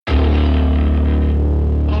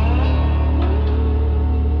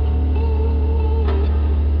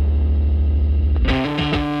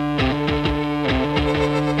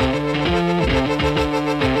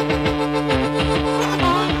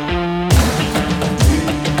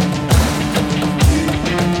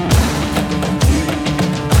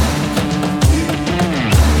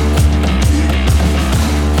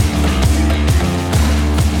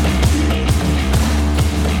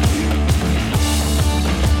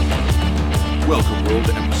Welcome, world,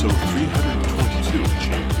 to episode 322 of the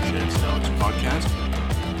Chamber of Chance and Alex podcast.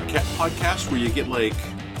 A podcast where you get,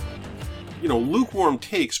 lukewarm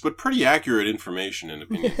takes, but pretty accurate information and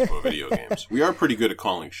opinions about video games. We are pretty good at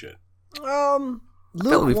calling shit.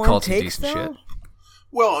 Lukewarm takes, though? Shit.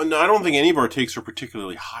 Well, no, I don't think any of our takes are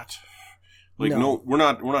particularly hot. No, we're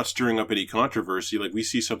not stirring up any controversy. Like, we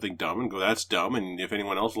see something dumb and go, that's dumb, and if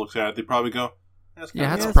anyone else looks at it, they probably go,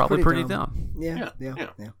 that's probably pretty dumb. Yeah.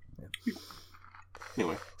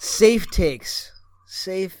 Anyway. Safe takes.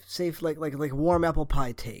 Safe, like warm apple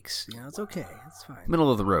pie takes. It's okay. It's fine. Middle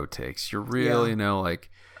of the road takes. You're real,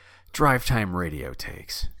 drive time radio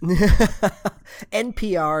takes.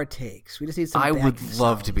 NPR takes. We just need some I would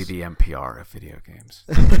love sounds. to be the NPR of video games.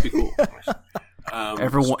 That'd be cool.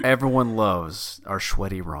 Everyone loves our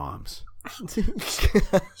sweaty ROMs.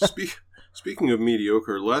 Speaking of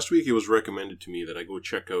mediocre, last week it was recommended to me that I go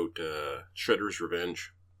check out Shredder's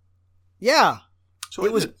Revenge. Yeah. So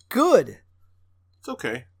it was good. It's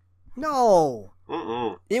okay. No.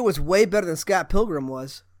 It was way better than Scott Pilgrim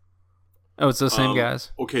was. Oh, it's those same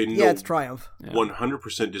guys? Okay, no. Yeah, it's Triumph.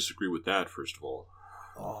 100% disagree with that, first of all.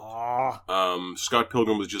 Oh. Scott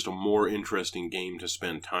Pilgrim was just a more interesting game to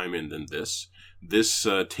spend time in than this. This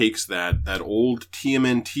takes that old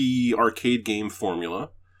TMNT arcade game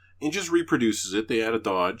formula and just reproduces it. They add a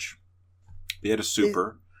dodge. They add a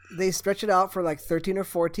super. They stretch it out for 13 or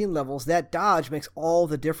 14 levels. That dodge makes all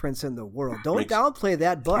the difference in the world. Don't downplay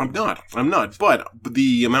that button. I'm not. But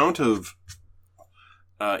the amount of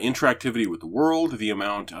interactivity with the world, the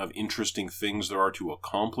amount of interesting things there are to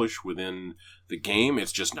accomplish within the game,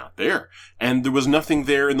 it's just not there. And there was nothing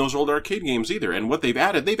there in those old arcade games either. And what they've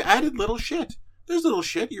added little shit. There's little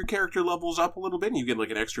shit. Your character levels up a little bit and you get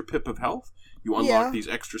an extra pip of health. You unlock these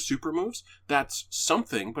extra super moves. That's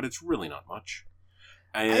something, but it's really not much.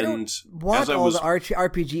 And I don't want the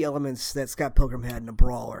RPG elements that Scott Pilgrim had in a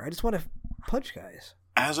brawler. I just want to punch guys.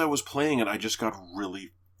 As I was playing it, I just got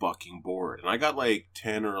really fucking bored. And I got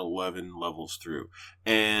 10 or 11 levels through.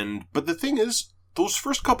 But the thing is, those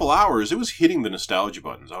first couple hours, it was hitting the nostalgia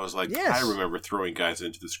buttons. I was like, yes. I remember throwing guys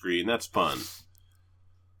into the screen. That's fun.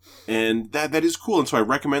 And that is cool. And so I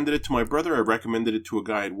recommended it to my brother. I recommended it to a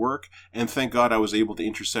guy at work. And thank God I was able to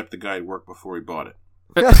intercept the guy at work before he bought it.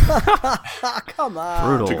 Come on.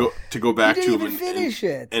 Brutal. To go back to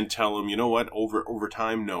him and tell him, you know what, over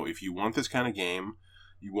time, no. If you want this kind of game,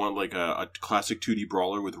 you want a classic 2D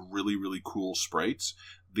brawler with really, really cool sprites,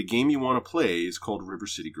 the game you want to play is called River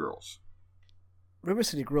City Girls. River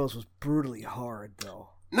City Girls was brutally hard, though.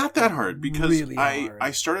 Not that hard, because really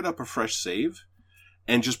I started up a fresh save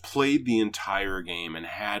and just played the entire game and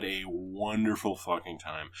had a wonderful fucking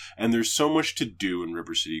time. And there's so much to do in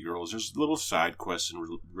River City Girls. There's little side quests in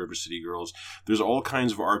River City Girls. There's all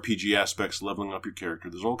kinds of RPG aspects leveling up your character.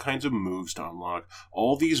 There's all kinds of moves to unlock.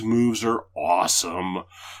 All these moves are awesome.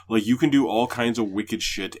 You can do all kinds of wicked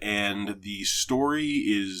shit, and the story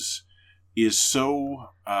is so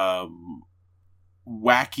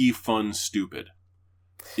wacky, fun, stupid.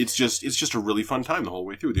 It's just a really fun time the whole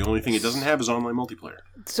way through. The only thing it doesn't have is online multiplayer.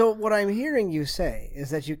 So what I'm hearing you say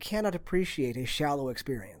is that you cannot appreciate a shallow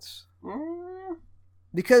experience.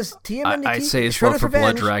 Because TMNT... I'd say as well for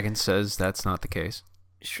Blood Dragon says that's not the case.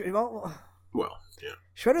 Well, yeah.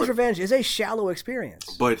 Shredder's Revenge is a shallow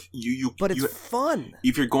experience. But it's fun.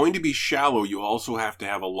 If you're going to be shallow, you also have to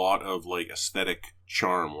have a lot of aesthetic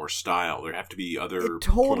charm or style. There have to be other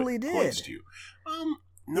points to you.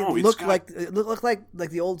 No, it looked like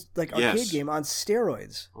the old arcade game on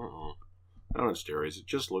steroids. Not on steroids. It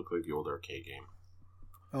just looked like the old arcade game.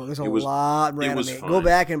 Oh, there's a lot more animation. Go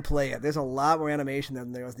back and play it. There's a lot more animation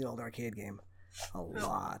than there was in the old arcade game. A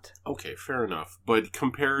lot. Okay, fair enough. But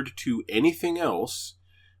compared to anything else,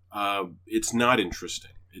 it's not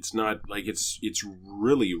interesting. It's not it's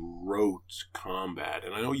really rote combat.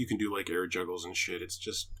 And I know you can do air juggles and shit.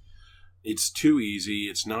 It's too easy.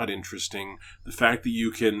 It's not interesting. The fact that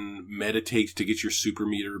you can meditate to get your super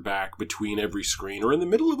meter back between every screen or in the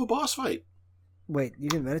middle of a boss fight. Wait, you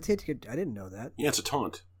can meditate? I didn't know that. Yeah, it's a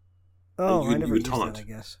taunt. Oh, I never used that, I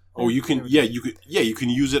guess. Oh, you can. Yeah, you could. Yeah, you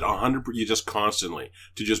can use it 100%. You just constantly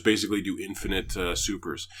to just basically do infinite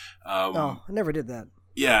supers. I never did that.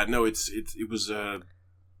 Yeah, no, it was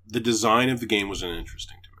the design of the game was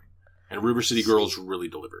uninteresting to me, and River City Girls really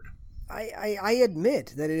delivered. I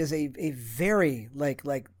admit that it is a very like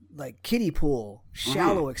kiddie pool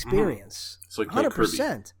shallow experience. It's like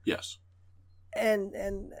 100%. Yes. And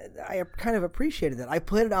I kind of appreciated that. I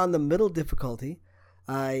played it on the middle difficulty.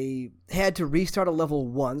 I had to restart a level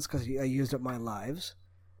once because I used up my lives,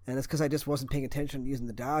 and it's because I just wasn't paying attention to using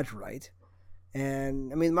the dodge right.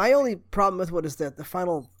 And I mean, my only problem with what is that the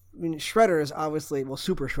final mean, Shredder is obviously, well,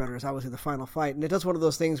 Super Shredder is obviously the final fight, and it does one of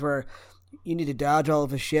those things where you need to dodge all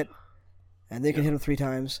of his shit, and then you can hit him 3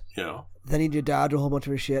 times. Yeah. Then you need to dodge a whole bunch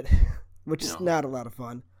of his shit, which is not a lot of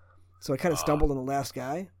fun. So I kind of stumbled on the last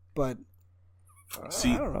guy, but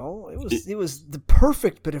I don't know. It was the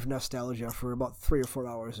perfect bit of nostalgia for about 3 or 4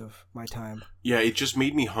 hours of my time. Yeah, it just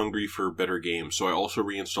made me hungry for better games. So I also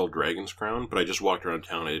reinstalled Dragon's Crown, but I just walked around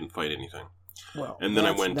town. I didn't fight anything. Well, and then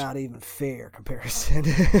that's I went. Not even fair comparison.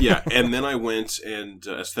 Yeah, and then I went and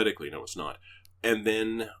aesthetically, no, it's not. And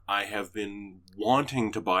then I have been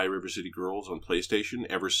wanting to buy River City Girls on PlayStation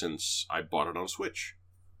ever since I bought it on Switch.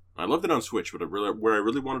 I loved it on Switch, but where I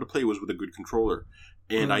really wanted to play was with a good controller,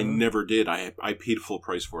 and I never did. I paid full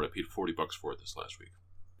price for it. I paid $40 for it this last week.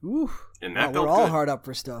 Oof. And that we're felt all good. hard up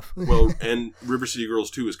for stuff. Well, and River City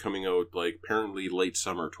Girls 2 is coming out apparently late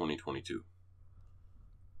summer 2022.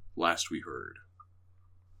 Last we heard.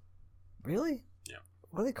 Really? Yeah.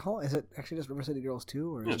 What do they call it? Is it actually just River City Girls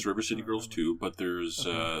 2? Or Yeah, it's River City Girls 2, but there's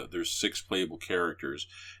 6 playable characters.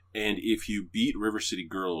 And if you beat River City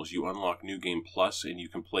Girls, you unlock New Game Plus, and you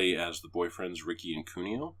can play as the boyfriends Ricky and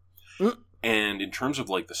Kunio. And in terms of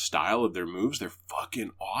the style of their moves, they're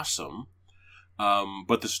fucking awesome.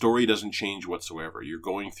 But the story doesn't change whatsoever. You're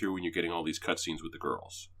going through and you're getting all these cutscenes with the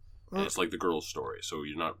girls. And it's like the girls' story, so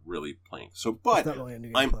you're not really playing. So, but really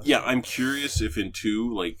I'm curious if in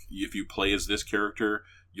 2, if you play as this character,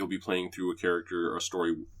 you'll be playing through a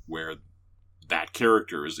story where that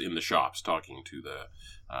character is in the shops talking to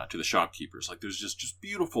the shopkeepers. There's just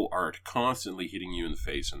beautiful art constantly hitting you in the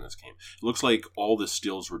face in this game. It looks like all the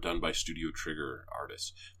stills were done by Studio Trigger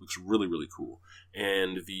artists. It looks really, really cool.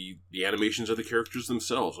 And the animations of the characters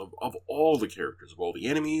themselves, of all the characters, of all the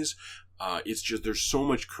enemies, it's just, there's so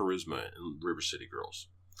much charisma in River City Girls.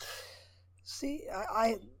 See,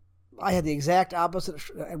 I had the exact opposite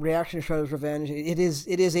reaction to Shredder's Revenge. It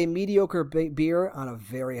is a mediocre beer on a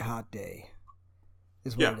very hot day.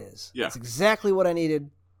 Is what it is. Yeah. It's exactly what I needed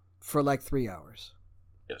for 3 hours.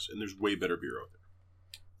 Yes, and there's way better beer out there.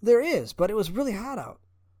 There is, but it was really hot out.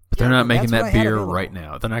 But they're not making that beer right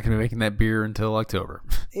now. They're not going to be making that beer until October.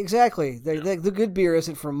 Exactly. The good beer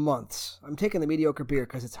isn't for months. I'm taking the mediocre beer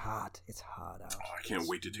because it's hot. It's hot out. Oh, I can't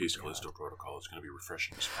wait to taste Callisto Protocol. It's going to be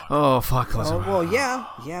refreshing as fuck. Oh, fuck. Well,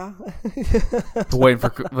 yeah.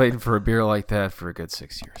 waiting for a beer like that for a good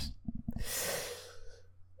 6 years.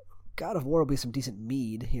 God of War will be some decent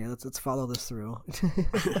mead here. Let's follow this through.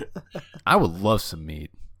 I would love some mead.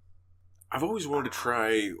 I've always wanted to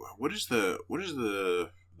try. What is the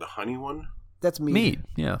honey one? That's mead. Mead,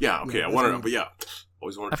 yeah. Yeah, okay. I wanted to, but yeah,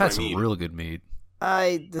 always wanted to try mead. I've had some real good mead.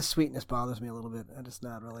 The sweetness bothers me a little bit. I just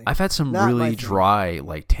not really. I've had some really dry,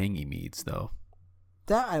 tangy meads though.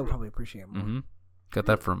 That I would probably appreciate more. Mm-hmm. Got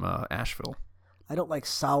that from Asheville. I don't like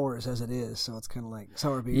sours as it is, so it's kind of like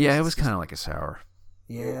sour beers. Yeah, it was kind of like a sour.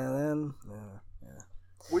 Yeah, then.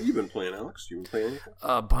 What have you been playing, Alex? You been playing anything?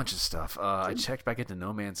 A bunch of stuff. I checked back into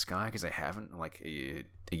No Man's Sky because I haven't in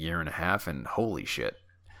a year and a half, and holy shit.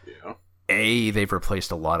 Yeah. They've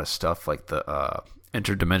replaced a lot of stuff, the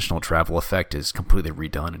interdimensional travel effect is completely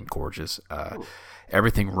redone and gorgeous.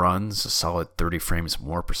 Everything runs a solid 30 frames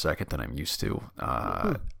more per second than I'm used to.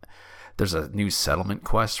 There's a new settlement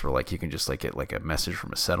quest where you can just get a message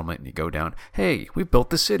from a settlement and you go down, hey, we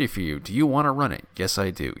built this city for you. Do you want to run it? Yes,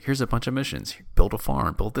 I do. Here's a bunch of missions. Build a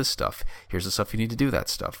farm. Build this stuff. Here's the stuff you need to do that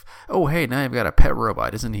stuff. Oh, hey, now I've got a pet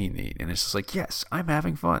robot. Isn't he neat? And it's just yes, I'm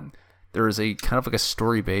having fun. There is a kind of a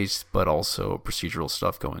story-based but also procedural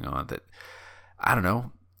stuff going on that, I don't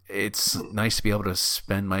know. It's nice to be able to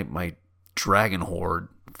spend my dragon horde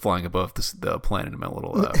flying above the planet in my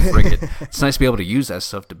little frigate. It's nice to be able to use that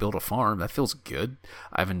stuff to build a farm. That feels good.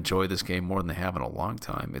 I've enjoyed this game more than they have in a long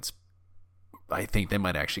time. I think they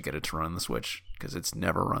might actually get it to run on the Switch because it's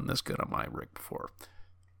never run this good on my rig before.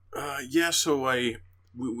 Yeah, so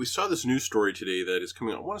we saw this news story today that is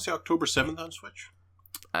coming out. I want to say October 7th on Switch.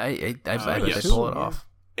 I yes. pull it off.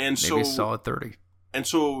 And maybe a solid 30. And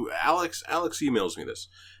so Alex emails me this,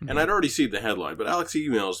 and I'd already seen the headline, but Alex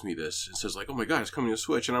emails me this and says oh my god, it's coming to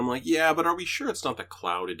Switch, and I'm like, yeah, but are we sure it's not the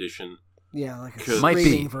cloud edition? Yeah, like a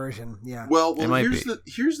streaming version. Yeah. Well,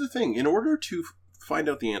 here's the thing. In order to find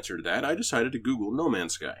out the answer to that, I decided to Google No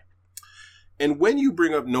Man's Sky. And when you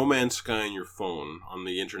bring up No Man's Sky on your phone on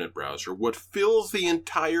the internet browser, what fills the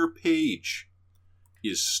entire page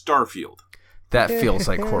is Starfield. That feels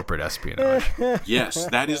like corporate espionage. Yes,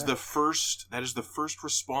 that is the first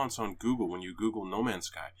response on Google when you Google No Man's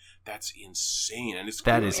Sky. That's insane, and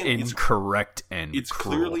that is incorrect and it's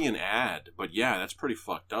cruel. Clearly an ad, but yeah, that's pretty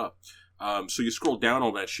fucked up. So you scroll down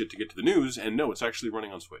all that shit to get to the news, and no, it's actually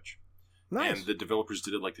running on Switch. Nice. And the developers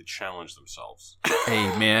did it like to challenge themselves.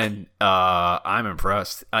 Hey, man, I'm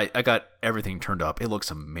impressed. I got everything turned up. It looks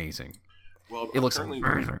amazing. Well, it looks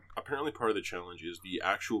amazing. Apparently part of the challenge is the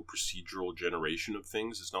actual procedural generation of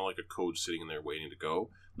things. It's not like a code sitting in there waiting to go.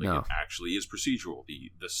 It actually is procedural.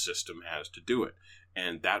 The system has to do it.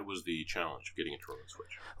 And that was the challenge of getting a to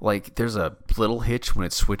switch. Like, there's a little hitch when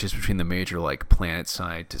it switches between the major, like, planet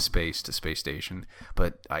side to space station.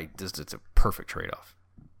 But it's a perfect trade-off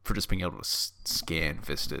for just being able to scan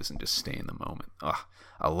vistas and just stay in the moment. Ugh,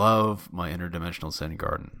 I love my interdimensional Zen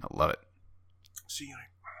garden. I love it. See,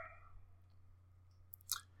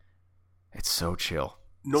 it's so chill.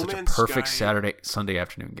 Such a perfect Sunday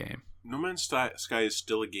afternoon game. No Man's Sky is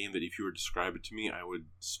still a game that if you were to describe it to me, I would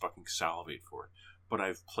fucking salivate for it. But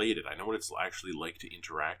I've played it. I know what it's actually like to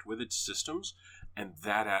interact with its systems, and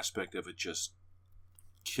that aspect of it just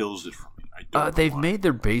kills it for me. They've made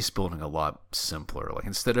their base building a lot simpler. Like,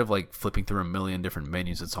 instead of like flipping through a million different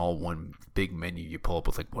menus, it's all one big menu you pull up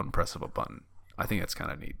with like one press of a button. I think that's kind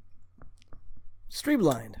of neat.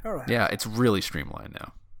 Streamlined. All right. Yeah, it's really streamlined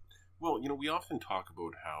now. Well, we often talk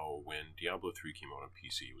about how when Diablo 3 came out on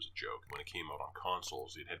PC, it was a joke. When it came out on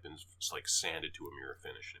consoles, it had been like sanded to a mirror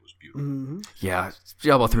finish, and it was beautiful. Mm-hmm. Yeah,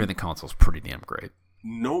 Diablo 3 on the console is pretty damn great.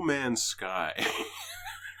 No Man's Sky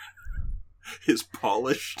is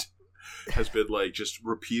polished, has been like just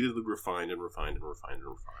repeatedly refined and refined and refined and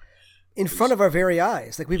refined. In front of our very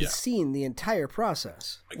eyes. Like, we've seen the entire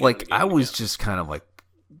process. Again, I was just kind of like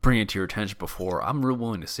bringing it to your attention before. I'm real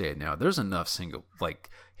willing to say it now. There's enough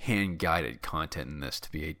hand-guided content in this to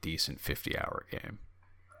be a decent 50-hour game.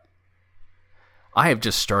 I have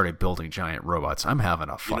just started building giant robots. I'm having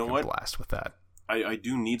a fucking blast with that. I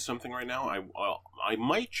do need something right now. I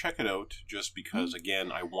might check it out just because,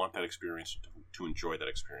 again, I want that experience to enjoy that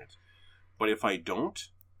experience. But if I don't,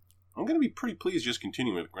 I'm going to be pretty pleased just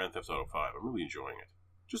continuing with Grand Theft Auto 5. I'm really enjoying it.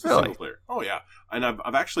 Just a single player. Oh, yeah. And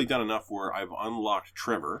I've actually done enough where I've unlocked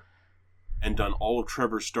Trevor and done all of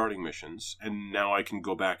Trevor's starting missions, and now I can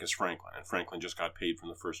go back as Franklin. And Franklin just got paid from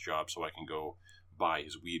the first job, so I can go buy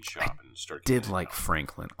his weed shop and start. Did like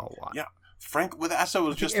Franklin a lot. Yeah, that's what I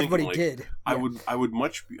was just thinking. Everybody did. I would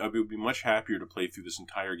be much happier to play through this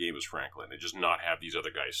entire game as Franklin and just not have these other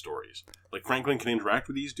guys' stories. Like, Franklin can interact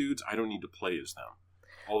with these dudes. I don't need to play as them.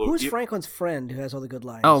 Who's Franklin's friend who has all the good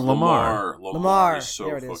lines? Oh, Lamar. Lamar is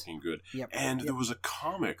so fucking good. Yep. And there was a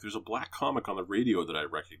comic. There's a black comic on the radio that I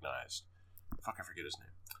recognized. Fuck, I forget his name.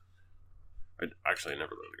 I never learned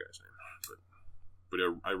the guy's name, but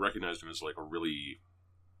I recognized him as like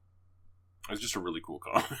it's just a really cool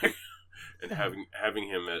comic. And having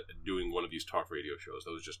him doing one of these talk radio shows,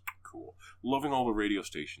 that was just cool. Loving all the radio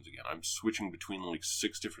stations again. I'm switching between like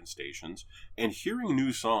 6 different stations and hearing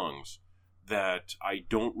new songs that I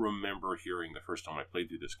don't remember hearing the first time I played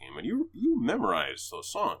through this game. And you memorized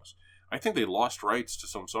those songs. I think they lost rights to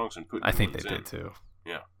some songs and put. I think they did too.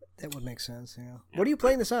 Yeah. That would make sense, yeah. What are you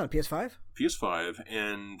playing this on, PS5? PS5,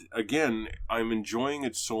 and again, I'm enjoying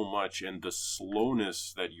it so much, and the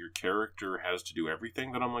slowness that your character has to do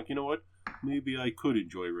everything, that I'm like, you know what? Maybe I could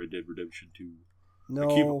enjoy Red Dead Redemption 2.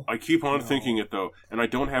 No. I keep on thinking it, though, and I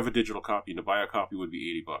don't have a digital copy, and to buy a copy would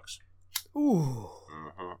be $80. Ooh.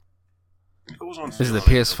 Uh-huh. It goes on. Is the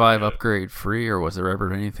PS5 upgrade free, or was there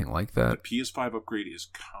ever anything like that? The PS5 upgrade is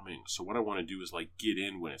coming, so what I want to do is like get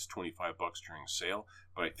in when it's $25 during sale,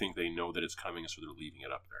 but I think they know that it's coming, so they're leaving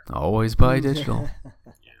it up there. Always buy digital.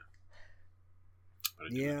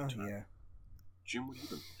 Yeah. Jim, what have you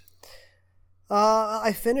been playing?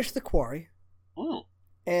 I finished The Quarry. Oh.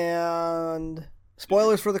 And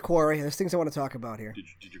spoilers for The Quarry. There's things I want to talk about here.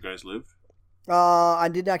 Did you guys live? I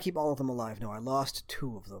did not keep all of them alive. No, I lost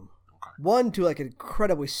 2 of them. Okay. One to like an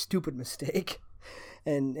incredibly stupid mistake,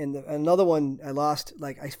 and another one I lost.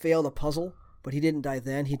 Like, I failed a puzzle, but he didn't die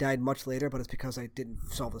then. He died much later, but it's because I didn't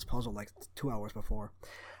solve this puzzle like 2 hours before.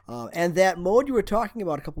 And that mode you were talking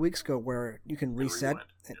about a couple weeks ago, where you can reset,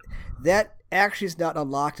 that actually is not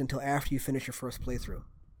unlocked until after you finish your first playthrough.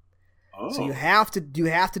 Oh. So you have to do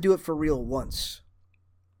it for real once,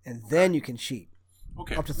 and then you can cheat.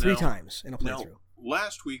 Okay. Up to 3 times in a playthrough. Now,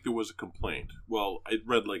 last week there was a complaint. Well, it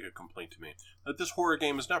read like a complaint to me that this horror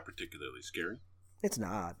game is not particularly scary. It's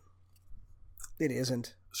not. It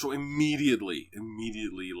isn't. So immediately,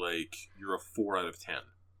 like, you're a 4 out of 10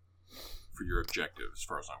 for your objective, as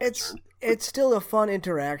far as I'm concerned. It's still a fun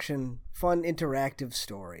interactive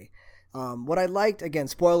story. What I liked, again,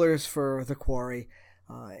 spoilers for The Quarry,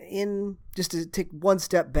 just to take one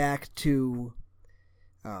step back to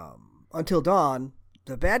Until Dawn,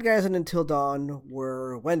 the bad guys in Until Dawn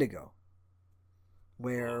were Wendigo,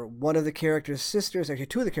 where one of the character's sisters, actually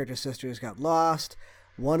 2 of the character's sisters, got lost.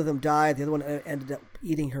 One of them died. The other one ended up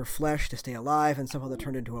eating her flesh to stay alive, and somehow they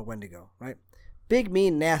turned into a Wendigo, right? Big,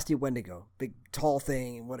 mean, nasty Wendigo. Big, tall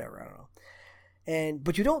thing, whatever, I don't know.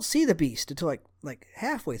 But you don't see the beast until like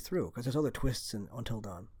halfway through, because there's other twists in Until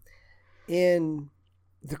Dawn. In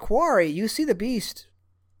The Quarry, you see the beast,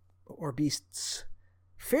 or beasts,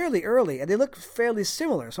 fairly early, and they look fairly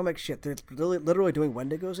similar. So I'm like, shit, they're literally doing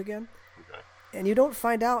Wendigos again? Okay. And you don't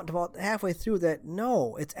find out until about halfway through that,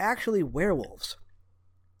 no, it's actually werewolves.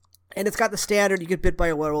 And it's got the standard, you get bit by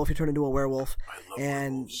a werewolf, you turn into a werewolf. I love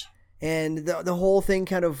werewolves. And the whole thing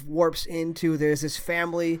kind of warps into, there's this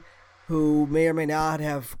family who may or may not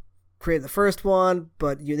have created the first one,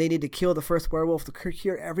 but they need to kill the first werewolf to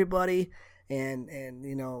cure everybody. And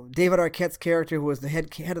you know, David Arquette's character, who was the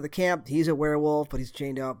head of the camp, he's a werewolf, but he's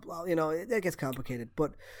chained up. Well, you know, that gets complicated.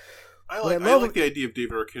 But I like the idea of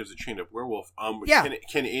David Arquette as a chained up werewolf. Yeah.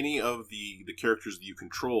 Can any of the characters that you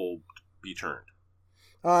control be turned?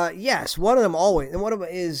 Yes, one of them always, and one of them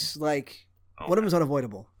is like, one of them is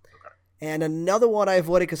unavoidable. And another one I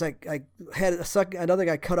avoided because I had another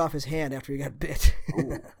guy cut off his hand after he got bit.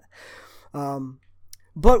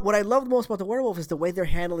 But what I love most about the werewolf is the way they're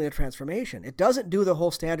handling the transformation. It doesn't do the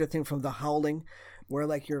whole standard thing from The Howling, where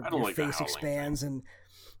like your face expands, and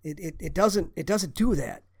it doesn't do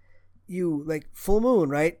that. You like Full Moon,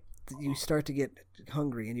 right? You start to get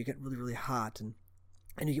hungry and you get really, really hot and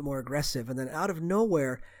you get more aggressive, and then out of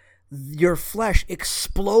nowhere, your flesh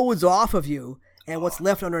explodes off of you. And what's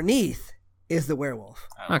left underneath is the werewolf.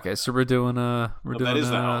 Okay, so we're doing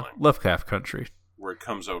Lovecraft Country, where it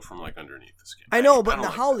comes out from like underneath the skin. I know, but in The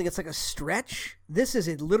Howling, it's like a stretch. This is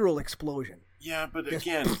a literal explosion. Yeah, but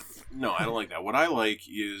again, no, I don't like that. What I like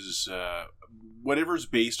is whatever's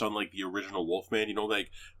based on like the original Wolfman. You know, like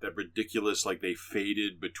that ridiculous, like they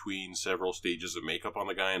faded between several stages of makeup on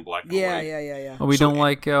the guy in black and white. Yeah. Oh, we don't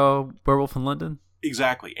like Werewolf in London?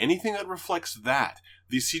 Exactly. Anything that reflects that.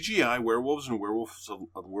 The CGI werewolves in Werewolf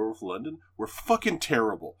of London were fucking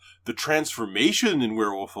terrible. The transformation in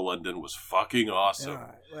Werewolf of London was fucking awesome.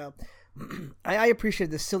 Well, I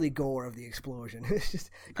appreciate the silly gore of the explosion. It's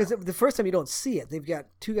just because the first time you don't see it, they've got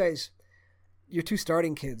two guys, your two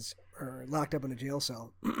starting kids are locked up in a jail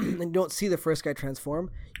cell, and you don't see the first guy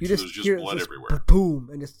transform. You so just there's hear blood this everywhere. Boom,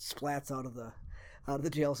 and just splats out of the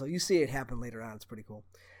jail cell. You see it happen later on. It's pretty cool.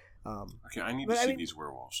 Okay, I need to see these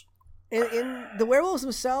werewolves. In the werewolves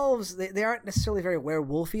themselves, they aren't necessarily very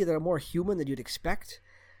werewolfy. They're more human than you'd expect,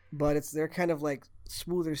 but they're kind of like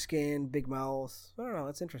smoother skin, big mouth. I don't know.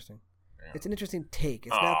 It's interesting. Yeah. It's an interesting take.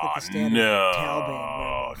 It's not like the standard Talbane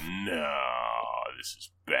werewolf. No, this is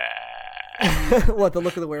bad. What, the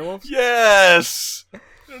look of the werewolves? Yes! They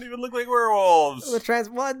don't even look like werewolves.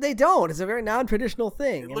 Well, they don't. It's a very non-traditional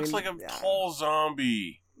thing. It looks like a tall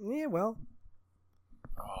zombie. Yeah, well.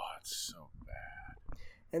 Oh, it's so bad.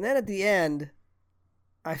 And then at the end,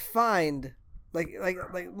 I find like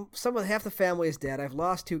half the family is dead. I've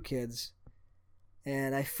lost 2 kids,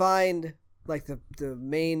 and I find like the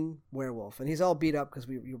main werewolf, and he's all beat up because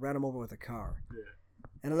you ran him over with a car. Yeah.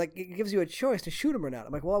 And like it gives you a choice to shoot him or not.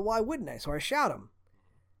 I'm like, well, why wouldn't I? So I shot him.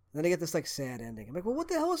 And then I get this like sad ending. I'm like, well, what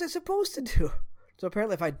the hell was I supposed to do? So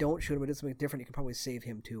apparently, if I don't shoot him and do something different, you can probably save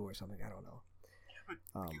him too or something. I don't know.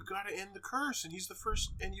 But you gotta end the curse, and he's the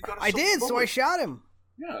first, and you gotta. I did, so I shot him.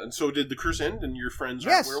 Yeah, and so did the curse end, and your friends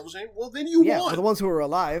yes. are werewolves. Well, then you won. Well, the ones who were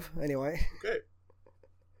alive, anyway. Okay.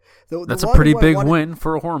 That's a pretty big win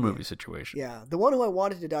for a horror movie situation. Yeah, the one who I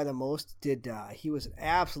wanted to die the most did die. He was an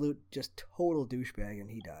absolute, just total douchebag, and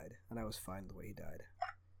he died. And I was fine the way he died.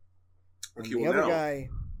 Okay, the other guy.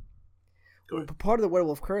 Part of the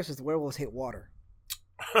werewolf curse is the werewolves hate water.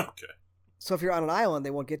 Okay. So if you're on an island, they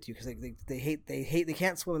won't get to you because they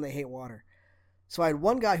can't swim and they hate water. So I had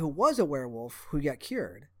one guy who was a werewolf who got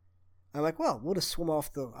cured. I'm like, well, we'll just swim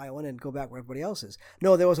off the island and go back where everybody else is.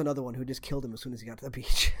 No, there was another one who just killed him as soon as he got to the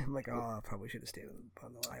beach. I'm like, oh, I probably should have stayed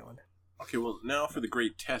on the island. Okay, well, now for the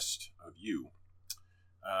great test of you.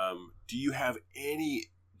 Do you have any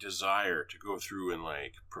desire to go through and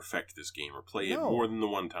like perfect this game or play it more than the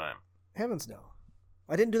one time? Heavens no.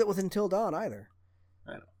 I didn't do that with Until Dawn either.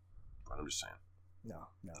 I know. But I'm just saying. No.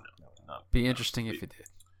 Be interesting if it did.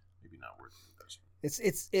 Maybe not worth the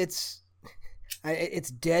investment.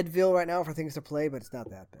 It's Deadville right now for things to play, but it's not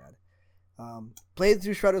that bad. Played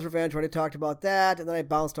through Shredder's Revenge, already talked about that, and then I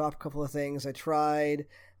bounced off a couple of things. I tried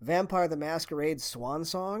Vampire the Masquerade Swan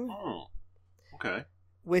Song. Oh, okay.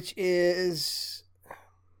 Which is...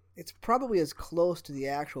 It's probably as close to the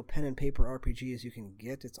actual pen and paper RPG as you can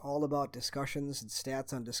get. It's all about discussions and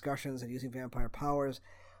stats on discussions and using vampire powers.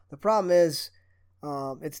 The problem is,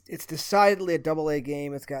 It's decidedly a AA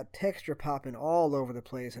game. It's got texture popping all over the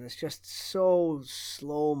place, and it's just so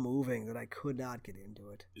slow moving that I could not get into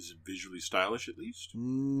it. Is it visually stylish at least?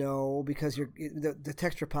 No, because the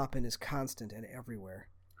texture popping is constant and everywhere.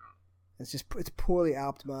 It's poorly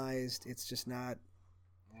optimized. It's just not.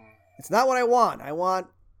 It's not what I want. I want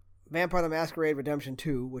Vampire the Masquerade Redemption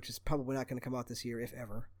 2, which is probably not going to come out this year, if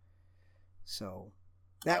ever. So.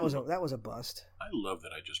 That was a bust. I love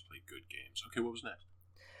that I just played good games. Okay, what was next?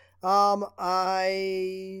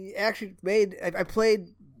 I actually I played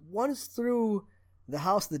once through the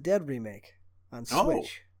House of the Dead remake on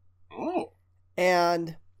Switch. Oh.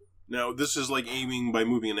 And now this is like aiming by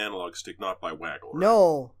moving an analog stick, not by waggle.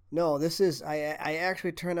 Right? No. This is I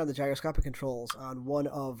actually turned on the gyroscopic controls on one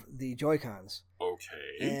of the Joy-Cons.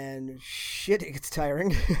 Okay. And shit, it gets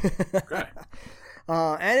tiring. Okay.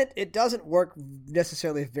 And it doesn't work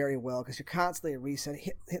necessarily very well because you're constantly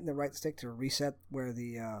hitting the right stick to reset where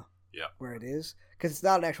where it is, because it's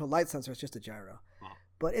not an actual light sensor, it's just a gyro.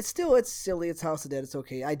 But it's silly. It's House of Dead. It's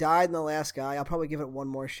okay. I died in the last guy. I'll probably give it one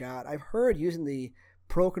more shot. I've heard using the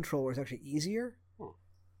Pro controller is actually easier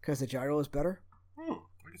because the gyro is better.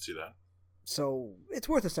 I can see that. So it's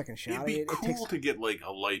worth a second shot. It'd be cool to get like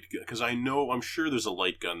a light gun, because I'm sure there's a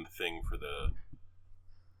light gun thing for the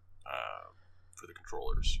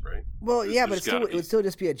controllers, right? Well, yeah, but it would still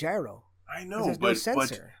just be a gyro. I know, there's no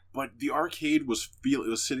sensor. But the arcade was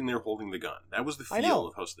sitting there holding the gun. That was the feel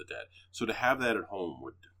of House of the Dead. So to have that at home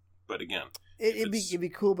would, but again, it'd be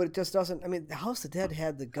cool. But it just doesn't. I mean, the House of the Dead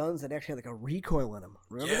had the guns that actually had like a recoil in them.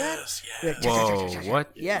 Remember that? Yes. Whoa,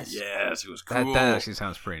 what? Yes. Yes, it was cool. That actually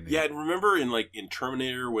sounds pretty neat. Yeah, and remember in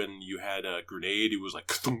Terminator when you had a grenade, it was like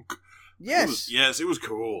thunk. Yes. It was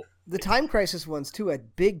cool. The Time Crisis ones, too,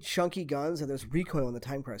 had big, chunky guns, and there's recoil in the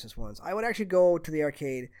Time Crisis ones. I would actually go to the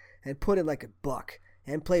arcade and put in like $1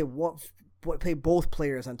 and play both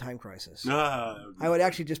players on Time Crisis. I would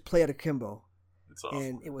actually just play it akimbo. It's awesome.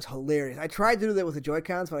 And it was hilarious. I tried to do that with the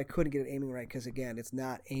Joy-Cons, but I couldn't get it aiming right because, again, it's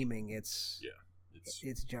not aiming. It's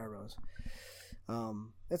gyros.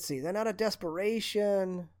 Let's see. Then out of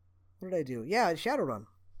desperation, what did I do? Yeah, Shadowrun.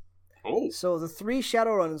 Oh. So the 3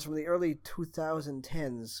 Shadowruns from the early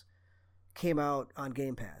 2010s came out on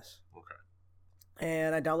Game Pass. Okay.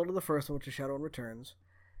 And I downloaded the first one, which is Shadowrun Returns.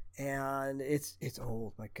 And it's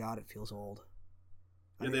old. My God, it feels old.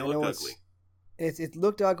 And they look ugly. It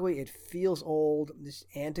looked ugly. It feels old. Just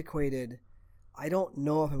antiquated. I don't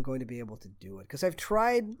know if I'm going to be able to do it. Because I've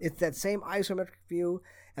tried, it's that same isometric view,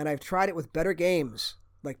 and I've tried it with better games,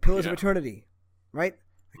 like Pillars of Eternity, right?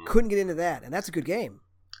 I couldn't get into that, and that's a good game.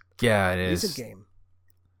 Yeah, it is. It's a game.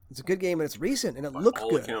 It's a good game, and it's recent, and it looks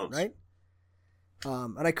good, accounts. Right?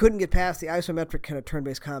 And I couldn't get past the isometric kind of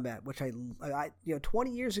turn-based combat, which I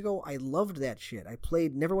 20 years ago, I loved that shit. I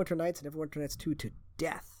played Neverwinter Nights and Neverwinter Nights 2 to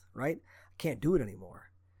death, right? I can't do it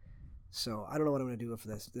anymore. So I don't know what I'm going to do if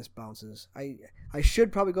this bounces. I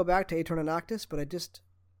should probably go back to Aeterna Noctis, but I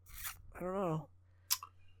don't know.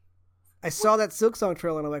 I saw that Silksong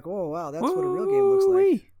trailer, and I'm like, oh, wow, that's what a real game looks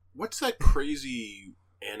like. What's that crazy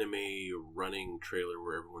anime running trailer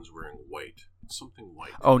where everyone's wearing white? Something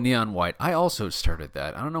white. Oh, Neon White. I also started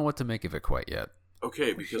that. I don't know what to make of it quite yet.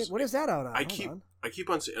 Okay, because what is that out on? I keep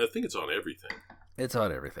on saying, I think it's on everything. It's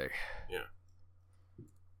on everything. Yeah.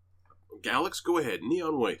 Galax, go ahead.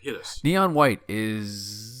 Neon White, hit us. Neon White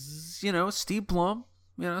is, Steve Blum,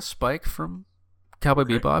 Spike from Cowboy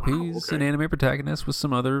Bebop. He's an anime protagonist with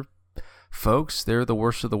some other folks. They're the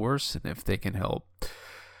worst of the worst, and if they can help,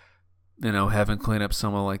 heaven clean up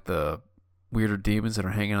some of like the weirder demons that are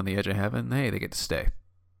hanging on the edge of heaven, hey, they get to stay.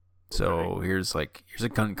 So here's a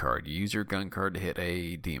gun card. You use your gun card to hit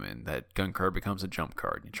a demon. That gun card becomes a jump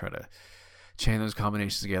card. You try to chain those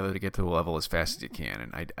combinations together to get to a level as fast as you can,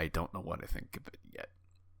 and I don't know what I think of it yet.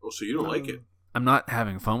 Oh, so you don't like it? I'm not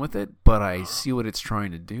having fun with it, but I see what it's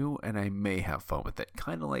trying to do, and I may have fun with it.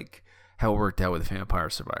 Kind of like how it worked out with Vampire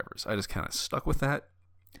Survivors. I just kind of stuck with that,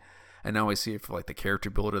 and now I see it for like the character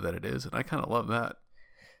builder that it is, and I kind of love that.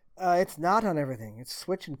 It's not on everything. It's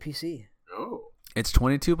Switch and PC. Oh. It's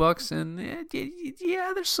 $22, and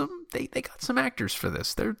there's some. They got some actors for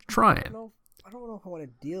this. They're trying. I don't know if I want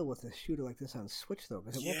to deal with a shooter like this on Switch though,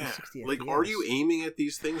 because it won't be 60 like, FPS. are you aiming at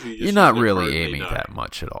these things? Or You're not really aiming that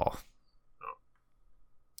much at all. Oh.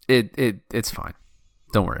 It's fine.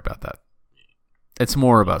 Don't worry about that. It's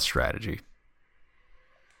more about strategy.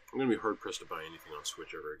 I'm gonna be hard pressed to buy anything on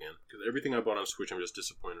Switch ever again, because everything I bought on Switch, I'm just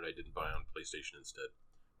disappointed I didn't buy on PlayStation instead.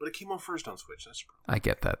 But it came out first on Switch. That's the problem. I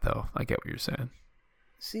get that though. I get what you're saying.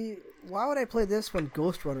 See, why would I play this when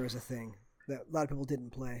Ghost Runner is a thing that a lot of people didn't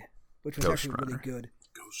play, which was actually really good?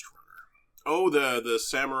 Ghost Runner. Oh, the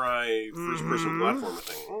samurai first-person platformer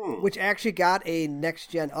thing. Which actually got a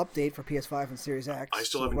next-gen update for PS5 and Series X. I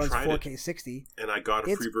still haven't tried it. 4K 60. And I got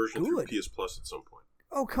a free version through PS Plus at some point.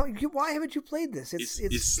 Oh, why haven't you played this?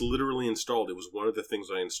 It's literally installed. It was one of the things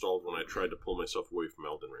I installed when I tried to pull myself away from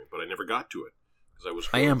Elden Ring, but I never got to it.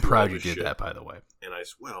 I am proud you did that, by the way. And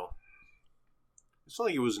it's not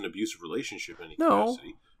like it was an abusive relationship in any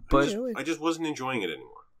capacity. But I just wasn't enjoying it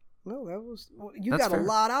anymore. No, you got a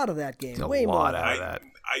lot out of that game. Way more out of that.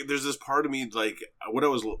 There's this part of me like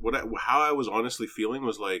how I was honestly feeling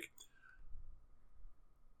was like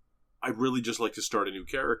I really just like to start a new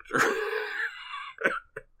character.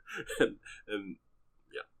 and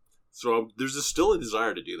yeah, so there's still a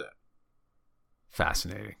desire to do that.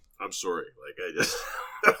 Fascinating. I'm sorry,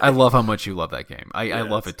 I love how much you love that game. I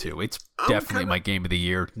love it too. It's definitely my game of the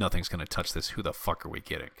year. Nothing's gonna touch this. Who the fuck are we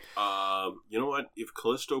kidding? You know what? If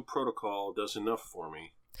Callisto Protocol does enough for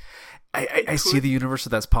me, I see the universe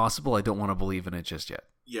that's possible. I don't want to believe in it just yet.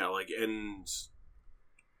 Yeah, and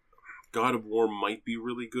God of War might be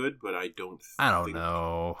really good, but I don't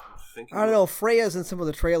know. I don't know. Freya's in some of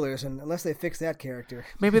the trailers, and unless they fix that character.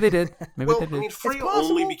 Maybe they did. They did. I mean, Freya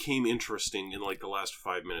only became interesting in the last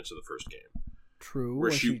 5 minutes of the first game. True.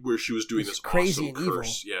 Where she was doing this crazy awesome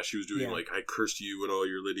curse. Evil. Yeah, she was doing I curse you and all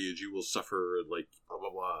your lineage, you will suffer, and blah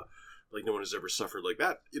blah blah. Like no one has ever suffered like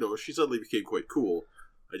that. She suddenly became quite cool.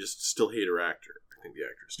 I just still hate her actor. I think the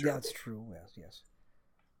actor is terrible. Yeah, that's true. Yes.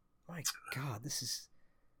 My God,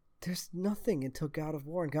 there's nothing until God of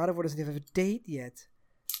War, and God of War doesn't even have a date yet.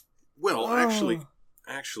 Well, actually,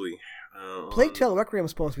 Plague Tale Requiem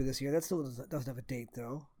is supposed to be this year. That still doesn't have a date,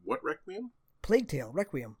 though. What Requiem? Plague Tale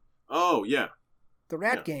Requiem. Oh, yeah. The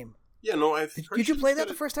rat game. Yeah, no, Did you play that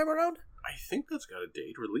the first time around? I think that's got a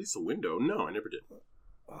date, or at least a window. No, I never did.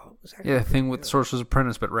 Oh, the thing with Sorcerer's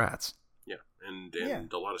Apprentice, but rats. Yeah, and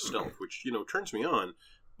a lot of stealth, which, turns me on,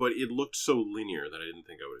 but it looked so linear that I didn't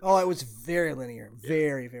think I would. Oh, it was very linear.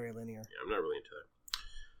 Very, very linear. Yeah, I'm not really into that.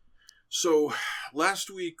 So, last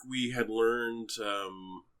week we had learned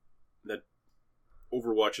that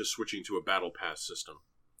Overwatch is switching to a Battle Pass system,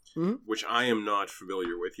 which I am not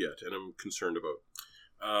familiar with yet, and I'm concerned about.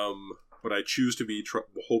 But I choose to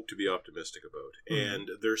hope to be optimistic about. And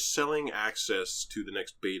they're selling access to the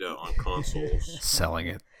next beta on consoles. Selling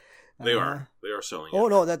it. They are selling it. Oh,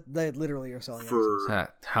 no, they literally are selling it.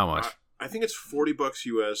 How much? I think it's $40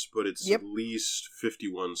 US, but it's at least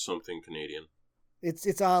 51 something Canadian. It's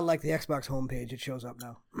on the Xbox homepage. It shows up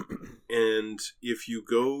now. And if you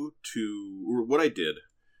go to what I did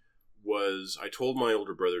was I told my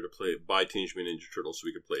older brother to buy Teenage Mutant Ninja Turtles so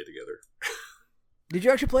we could play it together. Did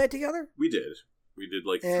you actually play it together? We did. We did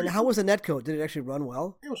And how was the netcode? Did it actually run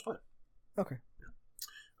well? It was fine. Okay.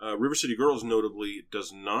 Yeah. River City Girls notably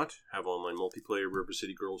does not have online multiplayer. River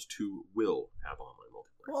City Girls 2 will have online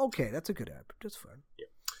multiplayer. Well, okay, that's a good app. That's fine. Yeah.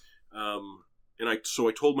 And I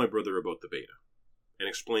told my brother about the beta and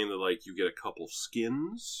explained that you get a couple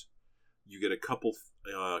skins, you get a couple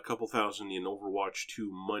thousand in Overwatch 2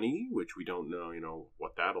 money, which we don't know,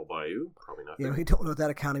 what that'll buy you. Probably nothing. Yeah, we don't know what that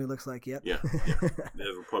economy looks like yet. Yeah.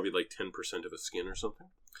 Probably 10% of a skin or something.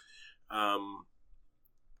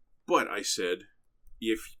 But I said,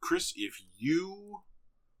 if you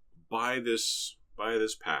buy this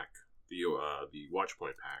pack, the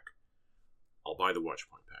Watchpoint pack, I'll buy the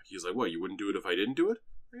Watchpoint pack. He's like, what, you wouldn't do it if I didn't do it?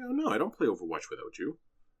 I go, no, I don't play Overwatch without you.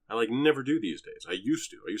 I never do these days. I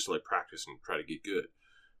used to practice and try to get good.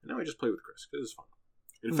 And now I just play with Chris because it's fun.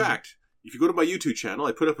 In fact, if you go to my YouTube channel,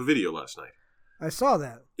 I put up a video last night. I saw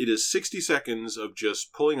that. It is 60 seconds of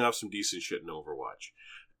just pulling off some decent shit in Overwatch.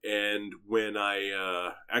 And when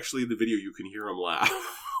actually the video, you can hear him laugh.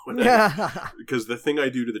 Because the thing I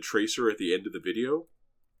do to the tracer at the end of the video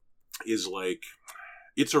is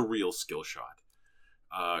it's a real skill shot.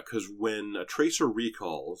 Because when a tracer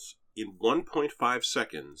recalls, in 1.5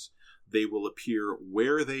 seconds, they will appear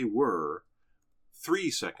where they were 3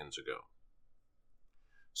 seconds ago.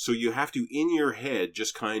 So you have to, in your head,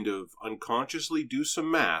 just kind of unconsciously do some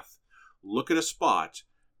math, look at a spot,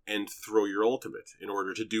 and throw your ultimate in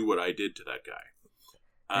order to do what I did to that guy.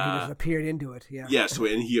 And he just appeared into it, yeah. Yeah,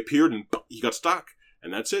 and he appeared and he got stuck,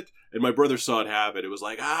 and that's it. And my brother saw it happen. It was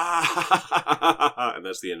like, and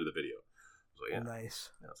that's the end of the video. So, yeah. Nice.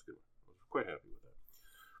 Yeah, that's good. I was quite happy with that.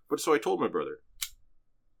 But so I told my brother,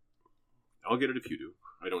 I'll get it if you do.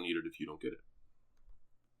 I don't need it if you don't get it.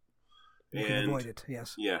 You can avoid it,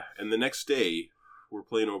 yes. Yeah, and the next day, we're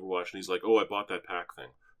playing Overwatch, and he's like, oh, I bought that pack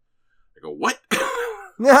thing. I go, what?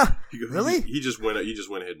 Yeah, really? He just went ahead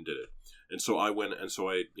and did it. And so I went, and so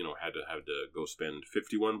I, had to go spend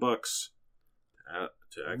 $51 to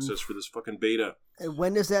to access for this fucking beta. And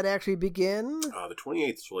when does that actually begin? The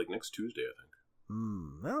 28th, so like next Tuesday, I think.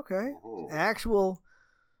 Okay. Oh.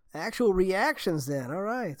 Actual reactions then. All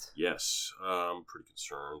right. Yes, I'm pretty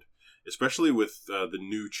concerned, especially with the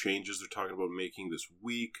new changes they're talking about making this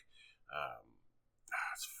week.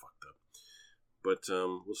 It's fucked up, but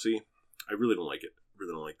we'll see. I really don't like it.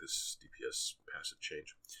 Really don't like this DPS passive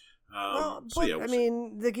change. I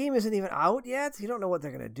mean, the game isn't even out yet. You don't know what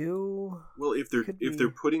they're gonna do. Well, if they're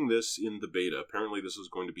putting this in the beta, apparently this is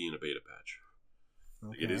going to be in a beta patch.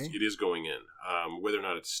 Okay. It is going in. Whether or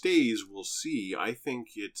not it stays, we'll see. I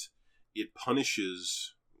think it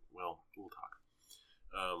punishes. Well, we'll talk.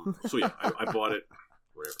 So yeah, I bought it.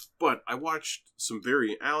 Whatever. But I watched some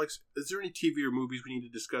Alex, is there any TV or movies we need to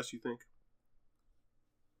discuss? You think?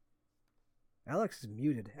 Alex is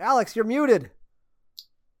muted. Alex, you're muted.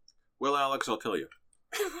 Well, Alex, I'll tell you.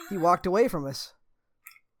 He walked away from us.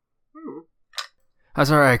 I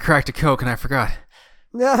was alright. I cracked a Coke and I forgot.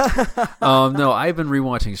 No, I've been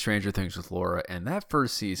rewatching Stranger Things with Laura, and that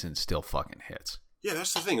first season still fucking hits. Yeah,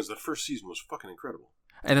 that's the thing, is the first season was fucking incredible.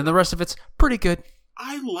 And then the rest of it's pretty good.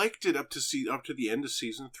 I liked it up to the end of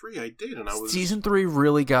season 3. I did, and Season 3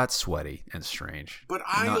 really got sweaty and strange. But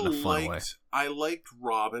I liked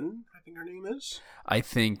Robin, I think her name is. I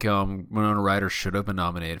think Winona Ryder should have been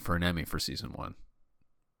nominated for an Emmy for season 1.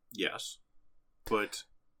 Yes. But,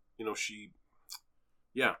 I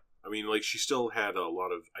mean, like, she still had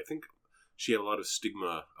I think she had a lot of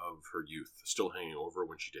stigma of her youth still hanging over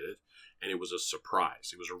when she did it, and it was a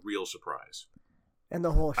surprise. It was a real surprise. And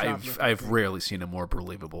the whole I've rarely seen a more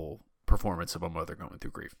believable performance of a mother going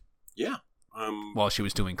through grief. Yeah. While she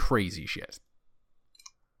was doing crazy shit.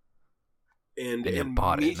 And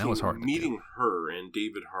bought it, and that was hard to meeting her and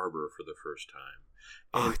David Harbour for the first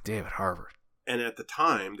time. David Harbour. And at the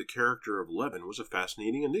time, the character of Eleven was a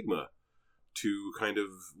fascinating enigma to kind of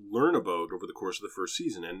learn about over the course of the first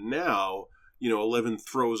season. And now, Eleven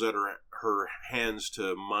throws out her hands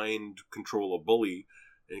to mind control a bully,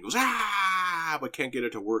 and he goes, but can't get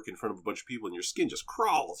it to work in front of a bunch of people, and your skin just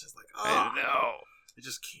crawls. It's like, I know. I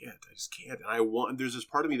just can't. And there's this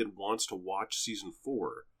part of me that wants to watch season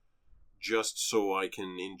 4 just so I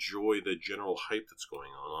can enjoy the general hype that's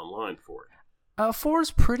going on online for it. 4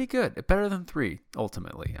 is pretty good. Better than 3,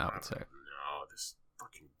 ultimately, I would say. No, this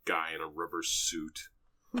fucking guy in a rubber suit.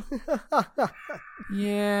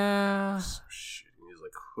 Yeah. So shit. He's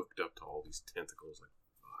like hooked up to all these tentacles. Like,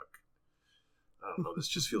 I don't know. This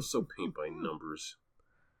just feels so paint by numbers.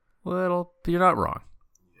 Well, you're not wrong.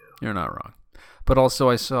 Yeah. You're not wrong. But also,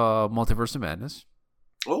 I saw Multiverse of Madness.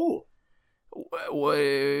 Oh.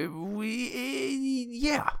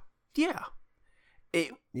 Yeah.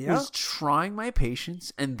 It was trying my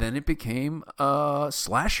patience, and then it became a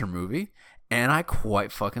slasher movie, and I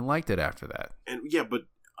quite fucking liked it after that. And yeah, but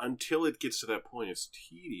until it gets to that point, it's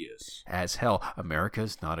tedious. As hell.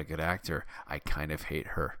 America's not a good actor. I kind of hate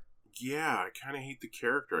her. Yeah, I kind of hate the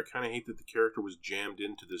character. I kind of hate that the character was jammed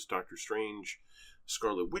into this Doctor Strange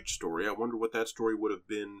Scarlet Witch story. I wonder what that story would have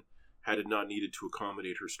been had it not needed to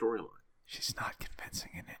accommodate her storyline. She's not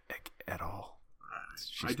convincing in it at all.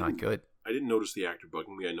 She's not good. I didn't notice the actor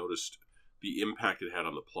bugging me. I noticed the impact it had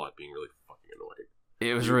on the plot being really fucking annoying.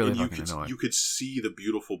 It was really fucking annoying. You could see the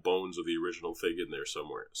beautiful bones of the original thing in there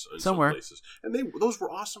somewhere. In some places. And those were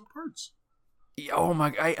awesome parts. Oh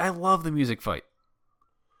my, I love the music fight.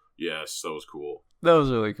 Yes, that was cool. That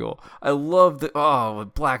was really cool. I love when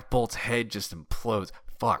Black Bolt's head just implodes.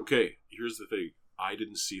 Fuck. Okay, here's the thing. I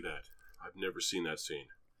didn't see that. I've never seen that scene.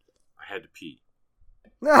 I had to pee.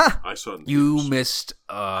 I saw it. You missed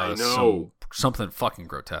something fucking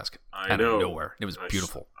grotesque. I know. Out of nowhere. It was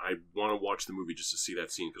beautiful. I want to watch the movie just to see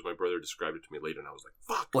that scene because my brother described it to me later, and I was like,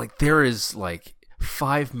 "Fuck!" Like there is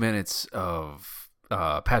 5 minutes of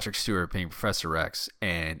Patrick Stewart being Professor X,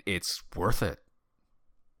 and it's worth it.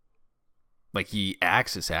 Like he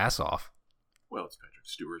acts his ass off. Well, it's Patrick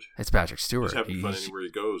Stewart. It's Patrick Stewart. He's having fun anywhere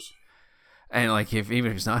he goes. And even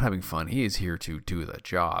if he's not having fun, he is here to do the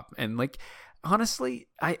job. And honestly,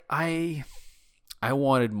 I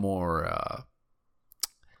wanted more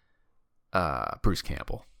Bruce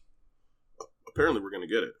Campbell. Apparently, we're going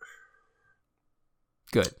to get it.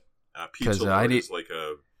 Good. Pete Silvard is like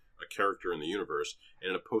a character in the universe, and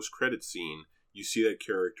in a post-credit scene, you see that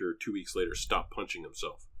character 2 weeks later stop punching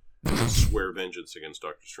himself and swear vengeance against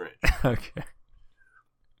Doctor Strange. Okay.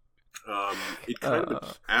 It kind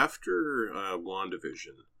of after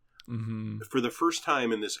WandaVision. Mm-hmm. For the first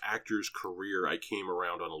time in this actor's career, I came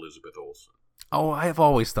around on Elizabeth Olsen. Oh, I have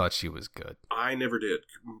always thought she was good. I never did.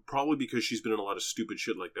 Probably because she's been in a lot of stupid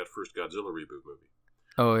shit like that first Godzilla reboot movie.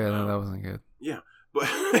 Oh, yeah, no, that wasn't good. Yeah,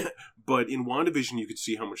 but in WandaVision, you could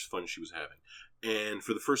see how much fun she was having. And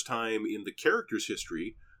for the first time in the character's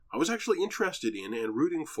history, I was actually interested in and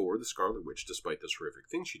rooting for the Scarlet Witch, despite this horrific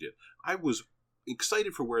thing she did. I was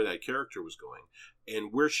excited for where that character was going.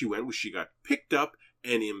 And where she went was she got picked up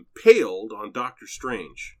and impaled on Doctor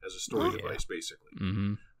Strange as a story device, basically.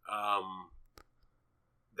 Mm-hmm.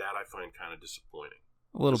 That I find kind of disappointing.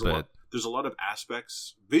 A little bit. There's a lot of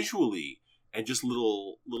aspects visually and just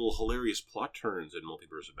little hilarious plot turns in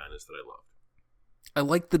Multiverse of Madness that I loved. I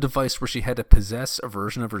like the device where she had to possess a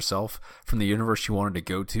version of herself from the universe she wanted to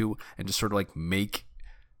go to and just sort of like make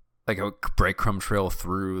like a breadcrumb trail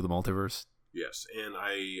through the multiverse. Yes, and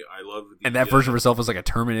I love and that version of herself was like a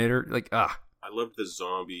Terminator. Like, I loved the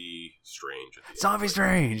Zombie Strange. At the Zombie end.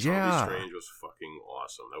 Strange, yeah. Zombie Strange was fucking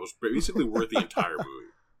awesome. That was basically worth the entire movie.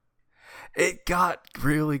 It got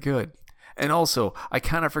really good. And also, I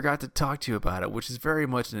kind of forgot to talk to you about it, which is very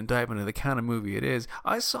much an indictment of the kind of movie it is.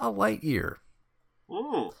 I saw Lightyear.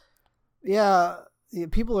 Mm. Yeah,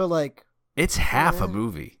 people are like... It's half a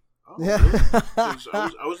movie. Oh, really?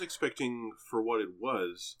 I was expecting, for what it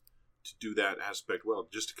was, to do that aspect well,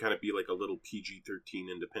 just to kind of be like a little PG-13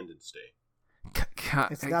 Independence Day.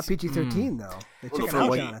 It's not PG-13, though. They took an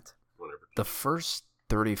out on it. Whatever. The first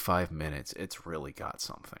 35 minutes, it's really got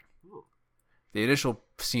something. The initial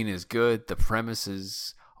scene is good. The premise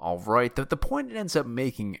is all right. The point it ends up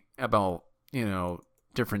making about,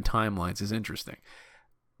 different timelines is interesting.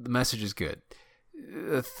 The message is good.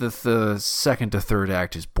 The second to third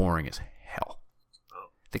act is boring as hell.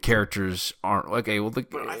 Oh. The characters aren't okay. Well, but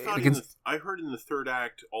I heard in the third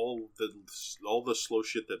act all the slow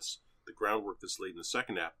shit that's the groundwork that's laid in the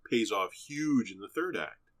second act pays off huge in the third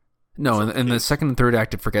act. No, in the second and third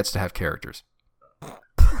act, it forgets to have characters.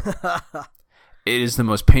 It is the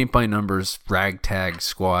most paint by numbers, ragtag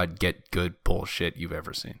squad, get good bullshit you've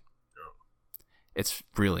ever seen. It's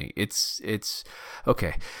really, it's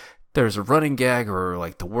okay. There's a running gag or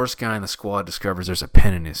like the worst guy in the squad discovers there's a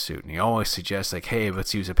pen in his suit. And he always suggests like, hey,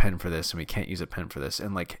 let's use a pen for this. And we can't use a pen for this.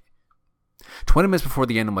 And like 20 minutes before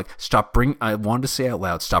the end, I'm like, I wanted to say out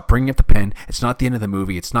loud, stop bringing up the pen. It's not the end of the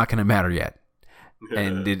movie. It's not going to matter yet.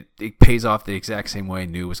 And it pays off the exact same way I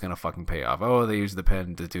knew it was going to fucking pay off. Oh, they used the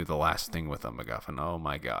pen to do the last thing with a MacGuffin. Oh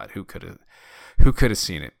my God. Who could have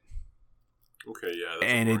seen it? Okay, yeah.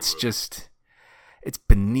 And it's just, it's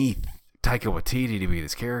beneath Taika Waititi to be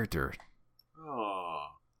this character. Oh.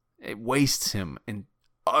 It wastes him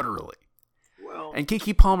utterly. Well. And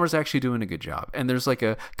Keke Palmer's actually doing a good job. And there's like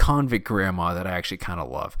a convict grandma that I actually kind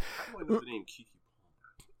of love. How do I know the name Keke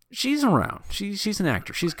Palmer? She's around. She's an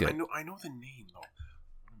actor. She's good. I know the name though.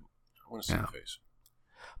 I want to see the face.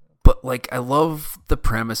 But like, I love the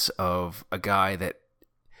premise of a guy that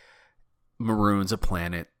maroons a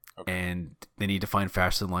planet. Okay. And they need to find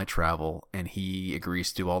faster than light travel, and he agrees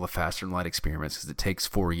to do all the faster than light experiments because it takes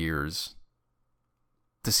 4 years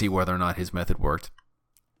to see whether or not his method worked.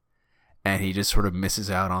 And he just sort of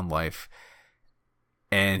misses out on life.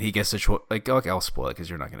 And he gets a choice. Like, okay, I'll spoil it because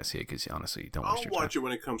you're not going to see it because honestly, you don't waste your time. I'll watch it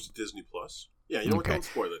when it comes to Disney Plus. Yeah, you know what? Don't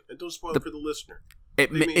spoil it, and don't spoil it for the listener.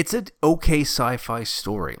 It's an okay sci-fi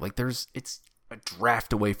story. Like, it's a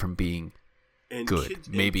draft away from being good,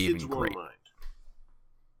 maybe even great.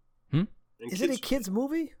 Is it a kid's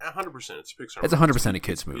movie? 100%. It's a Pixar. It's 100% a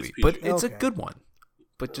kid's movie, but it's a good one.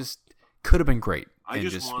 But just could have been great. I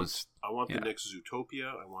want the next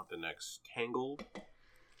Zootopia. I want the next Tangled.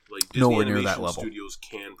 Like Disney nowhere near Animation that level. Studios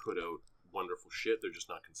can put out wonderful shit. They're just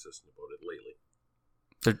not consistent about it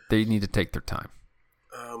lately. They need to take their time.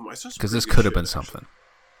 I saw some because this could have been something.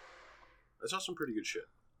 I saw some pretty good shit.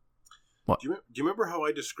 What? Do you remember how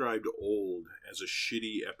I described Old as a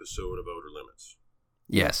shitty episode of Outer Limits?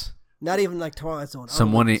 Yes. Not even like Twilight Zone.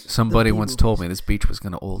 Somebody once told me this beach was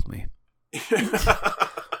going to old me.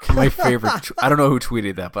 My favorite. I don't know who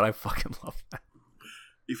tweeted that, but I fucking love that.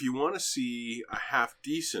 If you want to see a half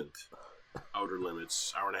decent Outer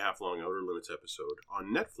Limits, hour and a half long Outer Limits episode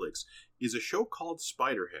on Netflix, is a show called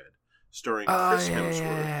Spiderhead, starring Chris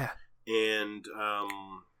Hemsworth and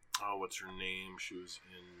what's her name? She was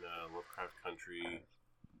in Lovecraft Country.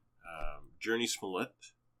 Journey Smollett,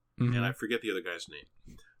 and I forget the other guy's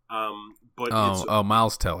name. But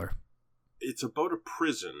Miles Teller. It's about a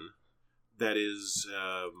prison that is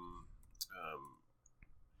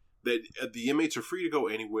that the inmates are free to go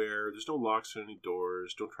anywhere. There's no locks on any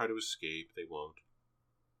doors. Don't try to escape; they won't.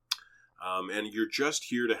 And you're just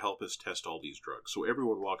here to help us test all these drugs. So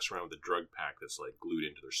everyone walks around with a drug pack that's like glued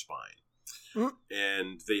into their spine,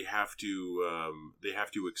 and they have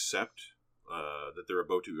to accept that they're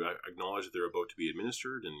about to acknowledge that they're about to be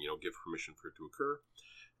administered, and give permission for it to occur.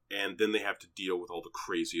 And then they have to deal with all the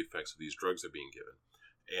crazy effects of these drugs they're being given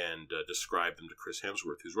and describe them to Chris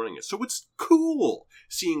Hemsworth, who's running it. So it's cool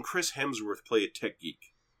seeing Chris Hemsworth play a tech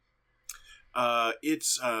geek.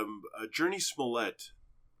 It's Journey Smollett.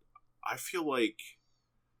 I feel like,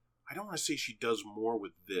 I don't want to say she does more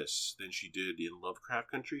with this than she did in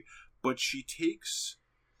Lovecraft Country, but she takes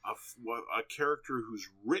a character who's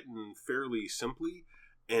written fairly simply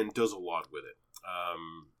and does a lot with it.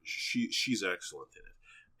 She's excellent in it.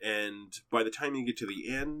 And by the time you get to the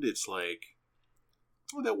end, it's like,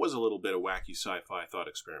 well, that was a little bit of wacky sci-fi thought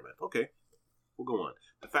experiment. Okay, we'll go on.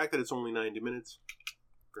 The fact that it's only 90 minutes,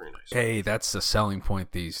 very nice. Hey, that's the selling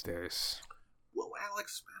point these days. Well,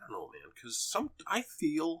 Alex, I don't know, man, because I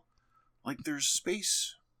feel like there's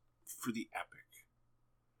space for the epic.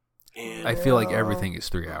 And I feel like everything is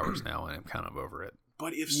 3 hours now, and I'm kind of over it.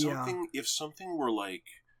 But if something were like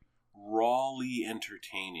rawly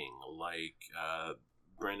entertaining, like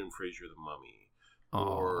Brendan Fraser, The Mummy,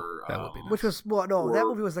 or that would be nice. Which was that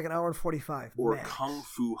movie was like an hour and 45, or max. Kung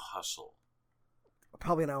Fu Hustle,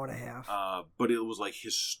 probably an hour and a half. But it was like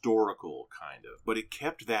historical kind of, but it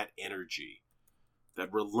kept that energy,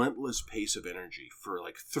 that relentless pace of energy for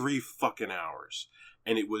like 3 fucking hours.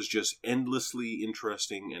 And it was just endlessly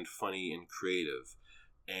interesting and funny and creative,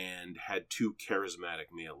 and had 2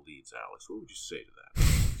 charismatic male leads. Alex, what would you say to that?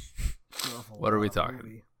 What are we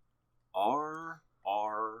talking? RRR.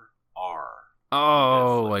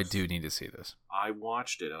 Oh, Netflix. I do need to see this. I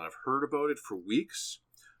watched it, and I've heard about it for weeks.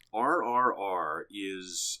 RRR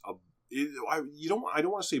is I don't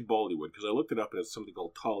want to say Bollywood, because I looked it up and it's something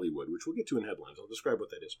called Tollywood, which we'll get to in headlines. I'll describe what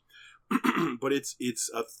that is. But it's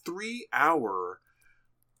a 3-hour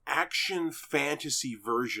action fantasy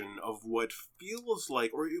version of what feels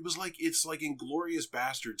like, or it was like, it's like Inglourious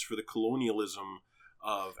Bastards for the colonialism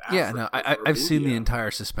of Africa. Yeah, no, I've seen the entire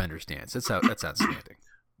Suspenders dance. That's outstanding.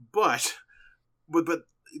 But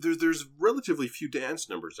there's relatively few dance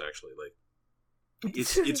numbers, actually. Like,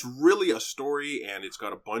 it's really a story, and it's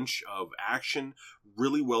got a bunch of action,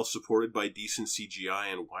 really well supported by decent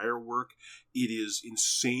CGI and wire work. It is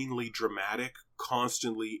insanely dramatic,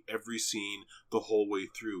 constantly, every scene, the whole way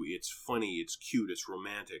through. It's funny, it's cute, it's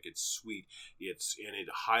romantic, it's sweet, and it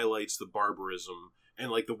highlights the barbarism. And,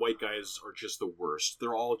 like, the white guys are just the worst.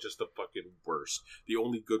 They're all just the fucking worst. The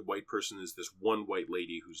only good white person is this one white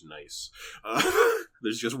lady who's nice.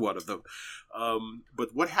 There's just one of them.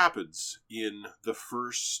 But what happens in the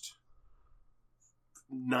first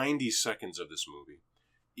 90 seconds of this movie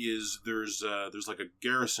is there's like a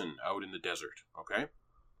garrison out in the desert, okay?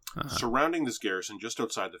 Uh-huh. Surrounding this garrison, just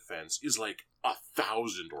outside the fence, is like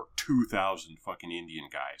 1,000 or 2,000 fucking Indian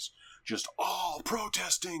guys. Just all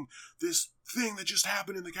protesting this thing that just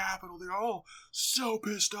happened in the capital. They're all so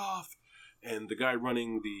pissed off. And the guy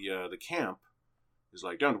running the camp is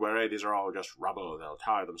like, don't worry, these are all just rubble. They'll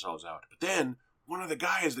tire themselves out. But then one of the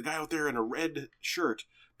guy out there in a red shirt,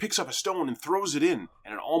 picks up a stone and throws it in,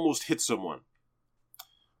 and it almost hits someone.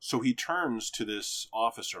 So he turns to this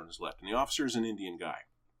officer on his left, and the officer is an Indian guy.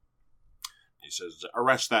 He says,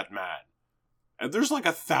 arrest that man. And there's like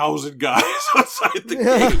 1,000 guys outside the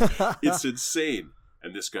gate. It's insane.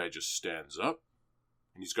 And this guy just stands up,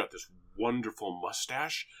 and he's got this wonderful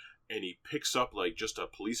mustache, and he picks up like just a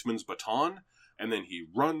policeman's baton, and then he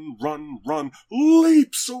run,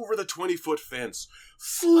 leaps over the 20-foot fence,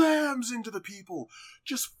 slams into the people,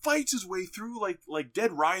 just fights his way through like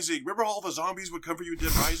Dead Rising. Remember all the zombies would come for you in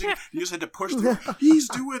Dead Rising? You just had to push through. He's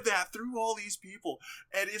doing that through all these people.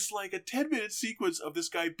 And it's like a 10-minute sequence of this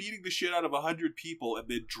guy beating the shit out of 100 people and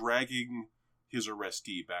then dragging his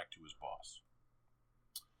arrestee back to his boss.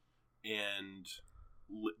 And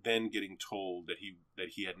then getting told that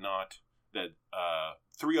he had not... that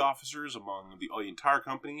 3 officers among the entire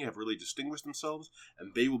company have really distinguished themselves,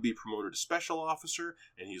 and they will be promoted to special officer.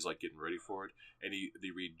 And he's like getting ready for it, and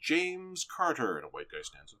they read James Carter, and a white guy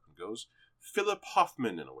stands up and goes. Philip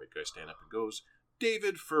Hoffman, and a white guy stands up and goes.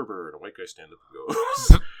 David Ferber, and a white guy stands up and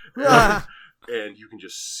goes. And you can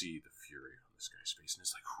just see the fury on this guy's face, and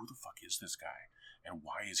it's like, who the fuck is this guy, and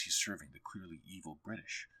why is he serving the clearly evil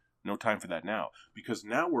British? No time for that now, because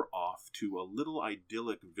now we're off to a little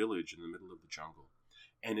idyllic village in the middle of the jungle.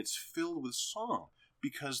 And it's filled with song,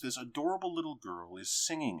 because this adorable little girl is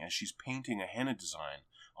singing as she's painting a henna design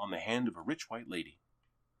on the hand of a rich white lady.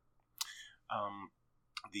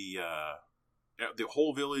 The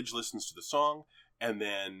whole village listens to the song, and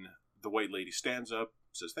then the white lady stands up,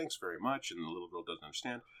 says thanks very much, and the little girl doesn't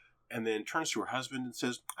understand, and then turns to her husband and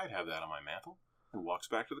says, I'd have that on my mantle. And walks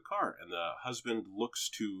back to the car, and the husband looks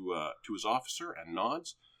to his officer and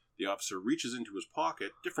nods. The officer reaches into his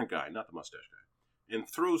pocket, different guy, not the mustache guy, and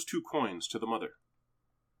throws 2 coins to the mother.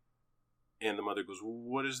 And the mother goes, well,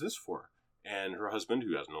 what is this for? And her husband,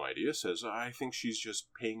 who has no idea, says, I think she's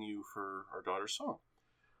just paying you for our daughter's song.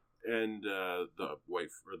 And the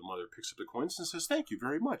wife or the mother picks up the coins and says, thank you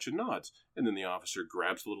very much, and nods. And then the officer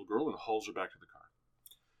grabs the little girl and hauls her back to the car.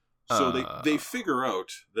 So they figure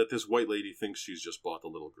out that this white lady thinks she's just bought the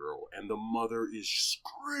little girl, and the mother is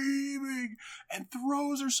screaming and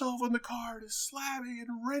throws herself on the car and is slamming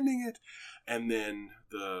and rending it. And then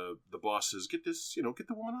the boss says, get the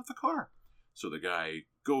woman off the car. So the guy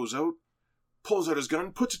goes out, pulls out his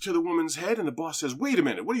gun, puts it to the woman's head, and the boss says, wait a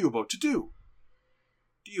minute, what are you about to do?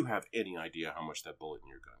 Do you have any idea how much that bullet in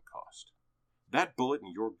your gun cost? That bullet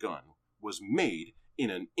in your gun was made in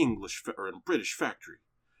an British factory.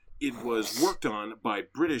 It was worked on by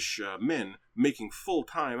British men making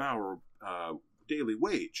full-time hour daily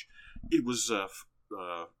wage. It was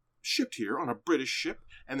shipped here on a British ship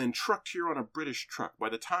and then trucked here on a British truck. By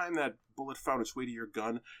the time that bullet found its way to your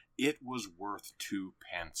gun, it was worth 2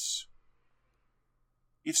 pence.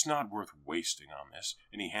 It's not worth wasting on this.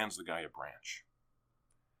 And he hands the guy a branch.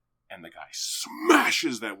 And the guy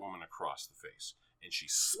smashes that woman across the face. And she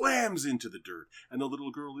slams into the dirt. And the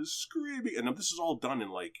little girl is screaming. And this is all done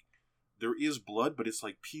in there is blood, but it's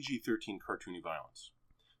like PG-13 cartoony violence.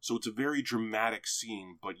 So it's a very dramatic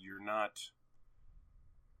scene, but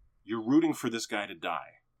you're rooting for this guy to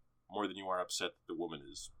die more than you are upset that the woman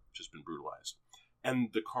has just been brutalized.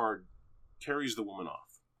 And the car carries the woman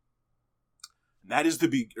off. And that is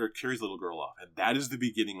carries the little girl off. And that is the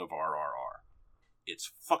beginning of RRR.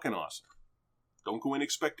 It's fucking awesome. Don't go in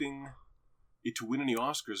expecting it to win any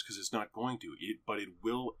Oscars because it's not going to. But it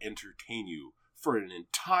will entertain you for an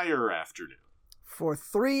entire afternoon. For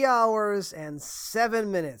 3 hours and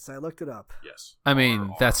 7 minutes. I looked it up. Yes. I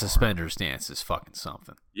mean, that suspenders dance is fucking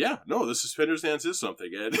something. Yeah, no, the suspenders dance is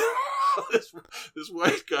something. And this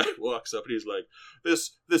white guy walks up and he's like,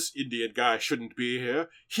 this Indian guy shouldn't be here.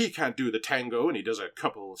 He can't do the tango. And he does a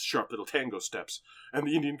couple sharp little tango steps. And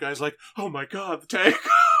the Indian guy's like, oh my God, the tango.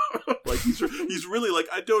 Like he's really like,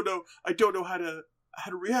 I don't know how to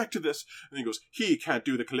react to this. And he goes, he can't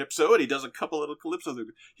do the calypso. And he does a couple little calypsos.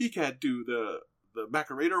 He can't do the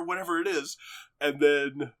Macarena or whatever it is. And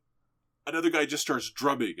then another guy just starts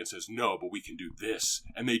drumming and says, no, but we can do this.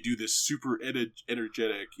 And they do this super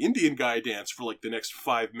energetic Indian guy dance for the next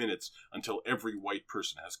 5 minutes until every white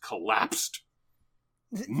person has collapsed.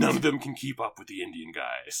 None of them can keep up with the Indian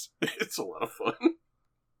guys. It's a lot of fun.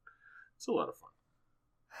 It's a lot of fun.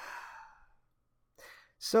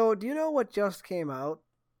 So, do you know what just came out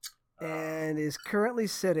and is currently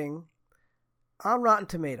sitting on Rotten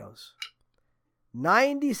Tomatoes?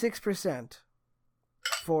 96%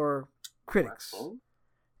 for critics.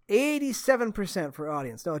 87% for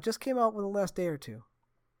audience. No, it just came out within the last day or two.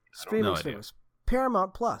 Streaming service.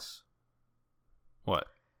 Paramount Plus. What?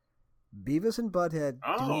 Beavis and Butthead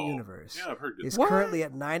Do the Universe. Yeah, I've heard good. Is currently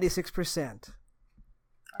at 96%.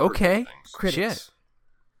 Okay. Critics. Shit.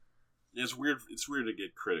 It's weird. It's weird to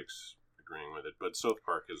get critics agreeing with it, but South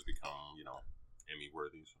Park has become, Emmy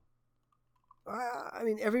worthy. So. I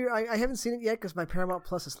mean, I haven't seen it yet because my Paramount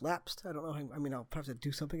Plus has lapsed. I don't know. I mean, I'll have to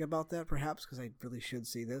do something about that, perhaps, because I really should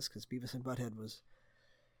see this because Beavis and Butthead was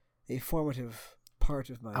a formative part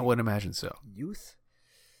of my. I would imagine so. Youth.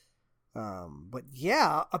 But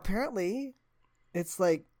yeah, apparently, it's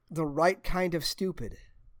like the right kind of stupid.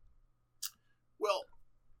 Well,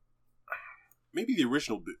 maybe the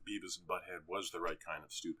original Beavis and Butthead was the right kind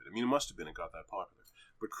of stupid. I mean, it must have been. It got that popular,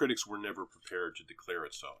 but critics were never prepared to declare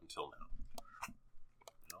it so until now.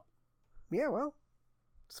 Yeah, well,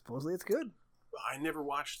 supposedly it's good. I never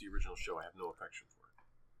watched the original show. I have no affection for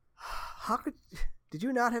it. Did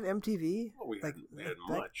you not have MTV? Well, we had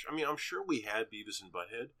much. I mean, I'm sure we had Beavis and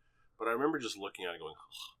Butthead, but I remember just looking at it going,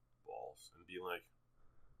 balls, and being like,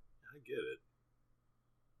 I get it.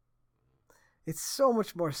 It's so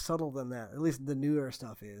much more subtle than that. At least the newer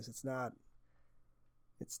stuff is. It's not.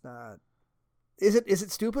 Is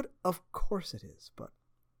it stupid? Of course it is, but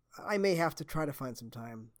I may have to try to find some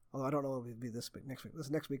time. Although I don't know if it'll be this week. Next week. This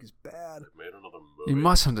next week is bad. Made another movie. You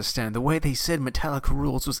must understand, the way they said Metallica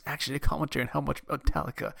rules was actually a commentary on how much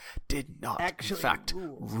Metallica did not, actually, in fact,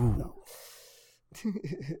 rule. No.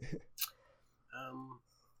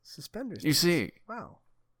 Suspenders. You see. Wow.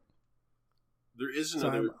 There is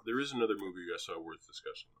another movie I saw worth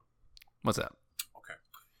discussing. What's that? Okay.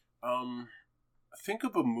 Think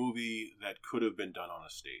of a movie that could have been done on a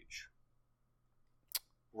stage.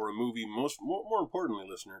 Or a movie, more importantly,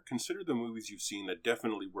 listener, consider the movies you've seen that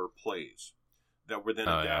definitely were plays that were then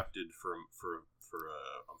adapted for a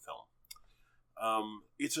film.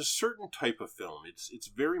 It's a certain type of film. It's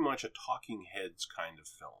very much a talking heads kind of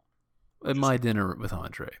film. My Dinner with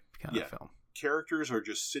Andre kind of film. Characters are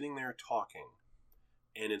just sitting there talking.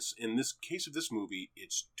 And it's in this case of this movie,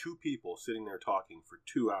 it's two people sitting there talking for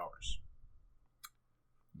 2 hours.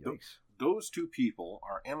 Yikes. Those two people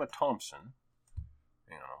are Emma Thompson.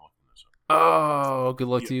 Hang on, I'm looking this up. Oh, good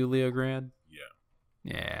luck to you, Leo Grande.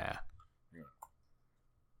 Yeah.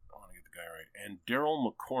 I want to get the guy right. And Daryl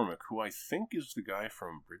McCormack, who I think is the guy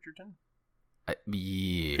from Bridgerton.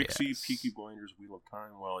 Yes. Pixie, Peaky Blinders, Wheel of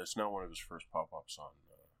Time. Well, it's not one of his first pop-ups on.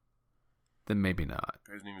 Then maybe not.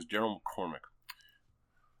 The guy's name is Daryl McCormack.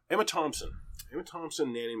 Emma Thompson,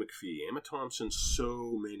 Nanny McPhee. Emma Thompson,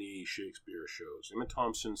 so many Shakespeare shows. Emma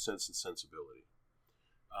Thompson, Sense and Sensibility.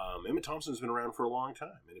 Emma Thompson's been around for a long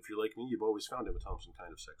time, and if you're like me, you've always found Emma Thompson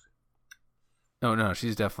kind of sexy. Oh no,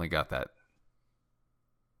 she's definitely got that.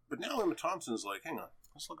 But now Emma Thompson's like, hang on,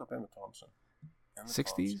 let's look up Emma Thompson.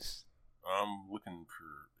 60s? I'm looking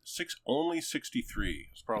for only 63.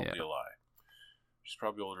 It's probably a lie. She's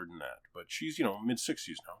probably older than that, but she's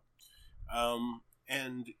mid-60s now.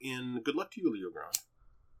 And in Good Luck to You, Leo Grande,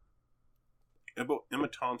 Emma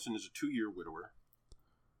Thompson is a 2-year widower,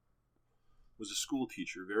 was a school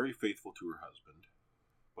teacher, very faithful to her husband,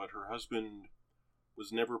 but her husband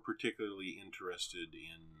was never particularly interested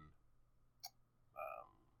in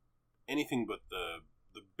anything but the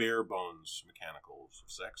bare bones mechanicals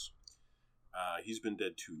of sex. He's been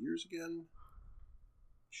dead 2 years again.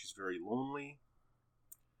 She's very lonely,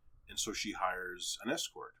 and so she hires an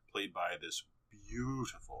escort, played by this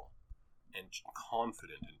beautiful and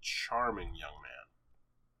confident and charming young man.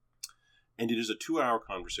 And it is a 2-hour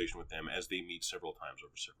conversation with them as they meet several times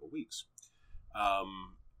over several weeks.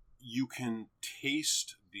 You can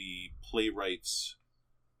taste the playwright's...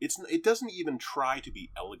 It doesn't even try to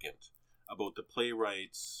be elegant about the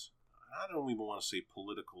playwright's, I don't even want to say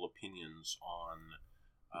political opinions on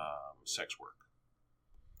sex work.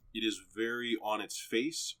 It is very on its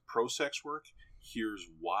face pro-sex work. Here's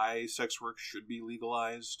why sex work should be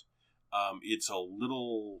legalized. It's a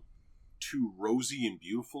little too rosy and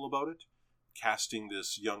beautiful about it, casting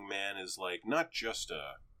this young man as like not just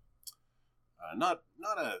not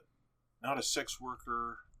a sex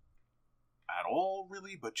worker at all,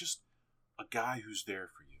 really, but just a guy who's there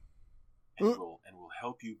for you and will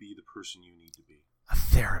help you be the person you need to be. A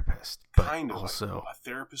therapist, Kind of also like a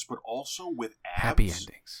therapist, but also with abs, happy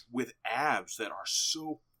endings. With abs that are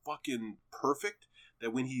so fucking perfect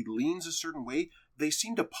that when he leans a certain way, they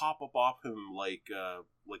seem to pop up off him like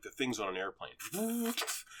the things on an airplane.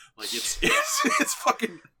 Like it's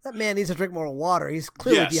fucking. That man needs to drink more water. He's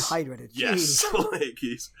clearly dehydrated. Yes, like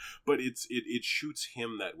but it shoots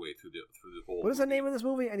him that way through the whole. What is the name of this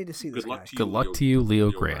movie? I need to see this guy. Good luck to you,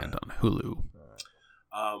 Leo Grande on Hulu.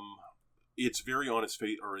 It's very on its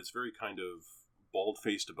face, or it's very kind of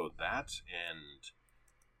bald-faced about that, and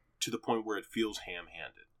to the point where it feels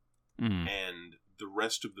ham-handed. And the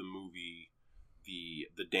rest of the movie,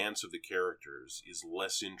 the dance of the characters is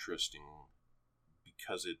less interesting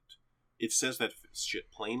because it says that shit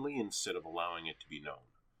plainly instead of allowing it to be known.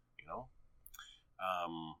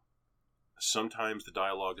 Sometimes the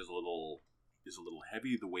dialogue is a little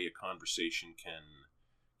heavy. The way a conversation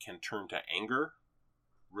can turn to anger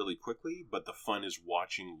really quickly, but the fun is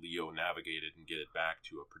watching Leo navigate it and get it back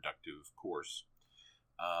to a productive course.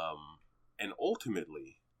 And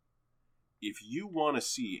ultimately, if you want to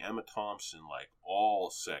see Emma Thompson like all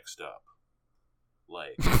sexed up,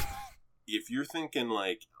 like if you're thinking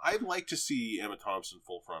like I'd like to see Emma Thompson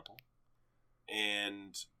full frontal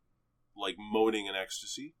and like moaning in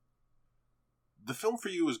ecstasy, the film for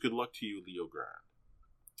you is Good Luck to You, Leo Grande.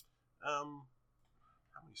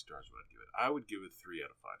 How many stars would I give it? I would give it 3 out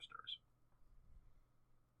of 5 stars.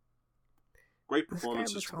 Great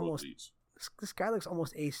performances from both leads. This guy looks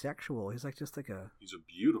almost asexual. He's like just like a. He's a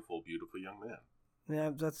beautiful, beautiful young man.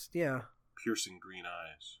 Yeah. Piercing green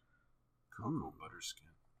eyes, cocoa butter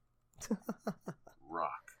skin,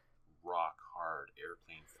 rock hard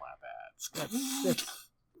airplane flap abs. That's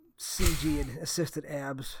CG and assisted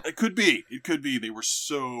abs. It could be. They were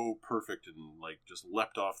so perfect and like just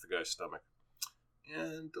leapt off the guy's stomach.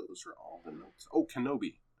 And those are all the notes. Oh,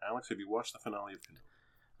 Kenobi. Alex, have you watched the finale of Kenobi?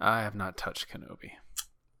 I have not touched Kenobi.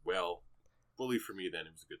 Well, bully for me then.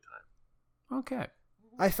 It was a good time. Okay.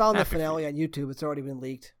 I found the finale on YouTube. It's already been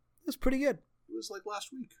leaked. It's pretty good. It was like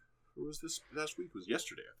last week. Or was this last week? It was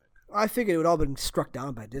yesterday, I think. I figured it would all been struck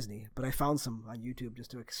down by Disney, but I found some on YouTube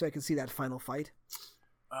so I could see that final fight.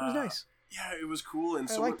 It was nice. Yeah, it was cool. And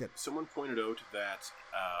I liked it. Someone pointed out that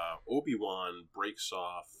Obi-Wan breaks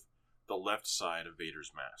off the left side of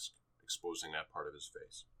Vader's mask, exposing that part of his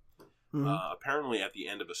face. Apparently, at the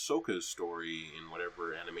end of Ahsoka's story, in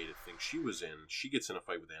whatever animated thing she was in, she gets in a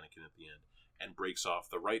fight with Anakin at the end and breaks off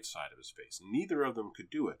the right side of his face. Neither of them could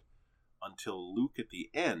do it until Luke at the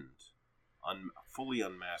end fully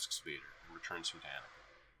unmasks Vader and returns him to Anakin.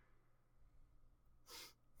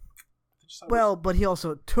 Well, but he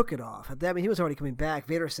also took it off. I mean, he was already coming back.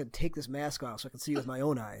 Vader said, "Take this mask off so I can see you with my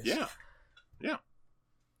own eyes." Yeah.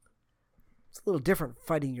 It's a little different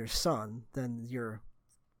fighting your son than your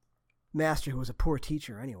master, who was a poor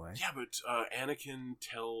teacher anyway. Yeah, but Anakin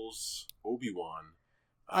tells Obi-Wan.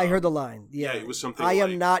 I heard the line. Yeah, it was something I like,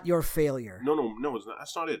 am not your failure. No, it's not.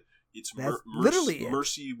 That's not it. It's literally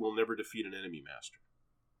mercy will never defeat an enemy, master,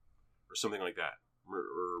 or something like that,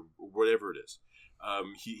 or whatever it is.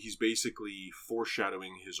 He's basically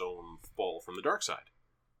foreshadowing his own fall from the dark side,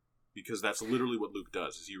 because that's literally what Luke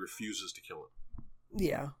does. Is he refuses to kill him.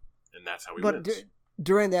 Yeah, and that's how he wins.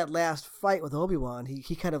 During that last fight with Obi-Wan,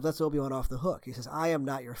 he kind of lets Obi-Wan off the hook. He says, "I am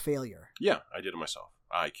not your failure." Yeah, I did it myself.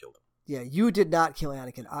 I killed him. Yeah, you did not kill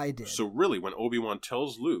Anakin. I did. So really, when Obi-Wan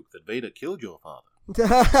tells Luke that Vader killed your father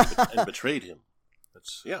and betrayed him,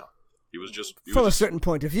 he was just from a certain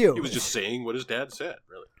point of view. He was just saying what his dad said.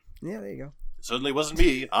 Really. Yeah, there you go. It certainly wasn't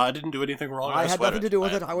me. I didn't do anything wrong. I had nothing to do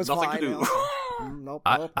with it. I was nothing fine. To do. Nope.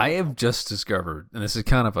 I have just discovered, and this is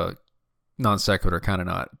kind of a non sequitur, kind of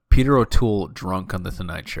not. Peter O'Toole drunk on the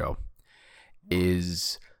Tonight Show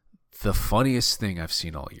is the funniest thing I've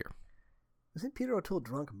seen all year. Isn't Peter O'Toole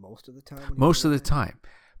drunk most of the time? Most of the time.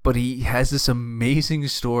 But he has this amazing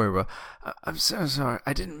story about, I'm so sorry,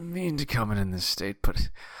 I didn't mean to come in this state, but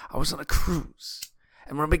I was on a cruise.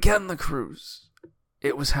 And when I began the cruise,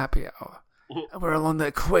 it was happy hour. And we're along the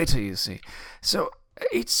equator, you see. So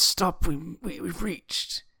each stop we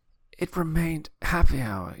reached, it remained happy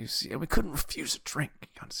hour, you see. And we couldn't refuse a drink,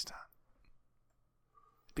 you understand?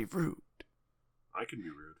 Be rude. I can be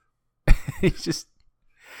rude.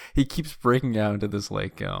 He keeps breaking out into this,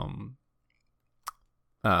 like,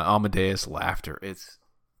 Amadeus laughter. I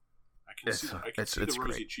can see the rosy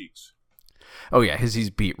great. Cheeks. Oh yeah, he's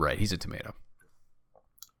beat right. He's a tomato.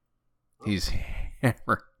 He's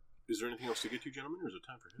hammered. Is there anything else to get to, gentlemen, or is it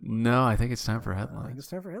time for headlines? No, I think it's time for headlines. I think it's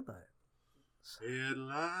time for headlines.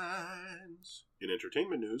 Headlines. In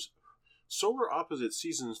entertainment news, Solar Opposite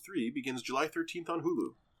Season 3 begins July 13th on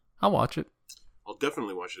Hulu. I'll watch it. I'll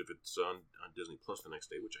definitely watch it if it's on Disney Plus the next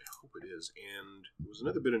day, which I hope it is. And there was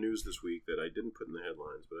another bit of news this week that I didn't put in the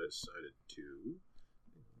headlines, but I decided to.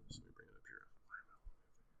 Let me bring it up here.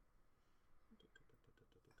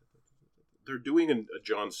 They're doing a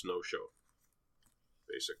Jon Snow show,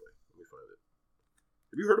 basically. Let me find it.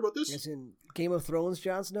 Have you heard about this? As in Game of Thrones,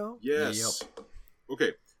 Jon Snow? Yes. Yep.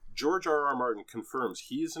 Okay. George R.R. Martin confirms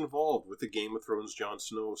he is involved with the Game of Thrones Jon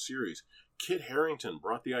Snow series. Kit Harington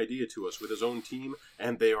brought the idea to us with his own team,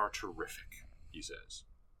 and they are terrific, he says.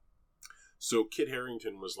 So Kit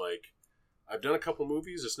Harington was like, I've done a couple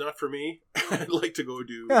movies, it's not for me. I'd like to go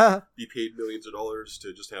be paid millions of dollars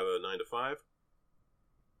to just have a 9 to 5.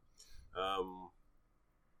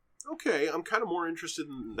 Okay, I'm kind of more interested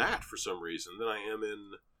in that for some reason than I am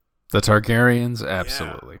in... The Targaryens?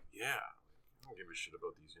 Absolutely. Yeah. I don't give a shit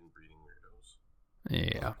about these inbreeding weirdos.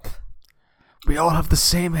 Yeah. We all have the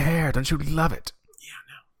same hair. Don't you love it?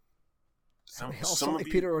 Yeah, no. Some like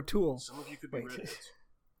Peter O'Toole. Some of you could be redheads.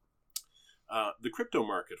 The crypto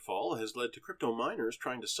market fall has led to crypto miners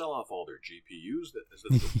trying to sell off all their GPUs that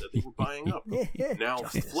they were buying up, now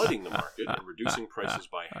flooding the market and reducing prices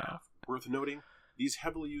by half. Worth noting, these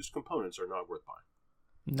heavily used components are not worth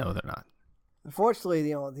buying. No, they're not. Unfortunately,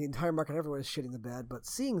 the entire market everywhere is shitting the bed, but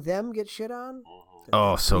seeing them get shit on,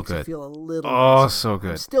 so good. Feel a little. Oh, so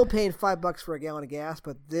good. I'm still paying $5 for a gallon of gas,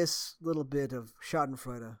 but this little bit of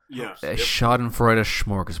Schadenfreude. Yeah, Schadenfreude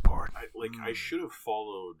smorgasbord. I should have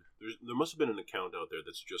followed. There must have been an account out there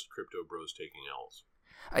that's just crypto bros taking L's.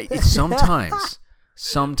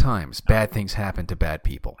 Sometimes bad things happen to bad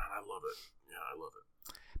people. I love it. Yeah, I love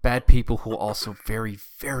it. Bad people who are also very,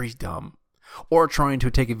 very dumb. Or trying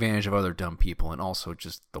to take advantage of other dumb people, and also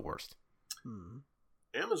just the worst.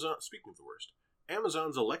 Amazon, speaking of the worst,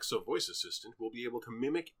 Amazon's Alexa voice assistant will be able to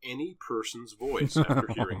mimic any person's voice after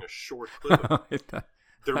hearing a short clip of it.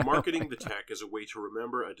 They're marketing the tech as a way to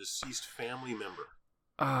remember a deceased family member.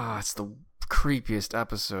 It's the creepiest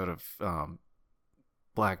episode of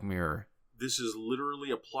Black Mirror. This is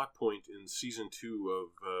literally a plot point in Season 2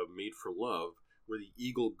 of Made for Love, where the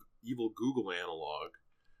evil Google analog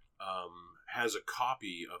has a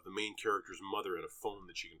copy of the main character's mother in a phone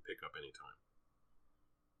that she can pick up anytime.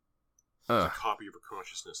 It's a copy of her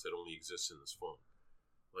consciousness that only exists in this phone.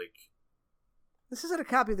 This isn't a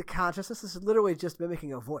copy of the consciousness. This is literally just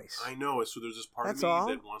mimicking a voice. I know. So there's this part of me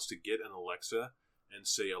that wants to get an Alexa and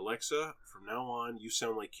say, Alexa, from now on, you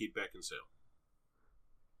sound like Kate Beckinsale.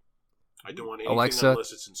 I don't want anything Alexa,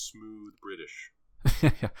 unless it's in smooth British.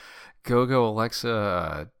 Go,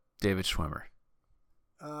 Alexa, David Schwimmer.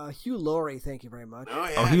 Hugh Laurie, thank you very much. Oh,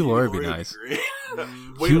 yeah, Hugh Laurie would be nice.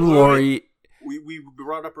 Hugh Laurie. We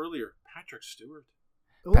brought up earlier, Patrick Stewart.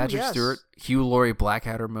 Ooh, Patrick yes. Stewart. Hugh Laurie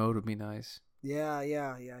Blackadder mode would be nice. Yeah.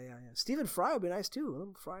 Stephen Fry would be nice too. A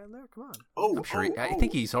little Fry in there. Come on. I'm sure I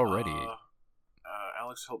think he's already.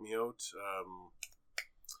 Alex, help me out.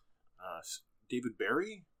 David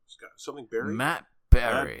Barry? He's got something Barry? Matt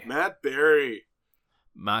Berry. Matt Berry.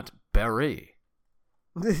 Matt Berry.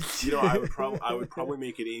 You know, I would probably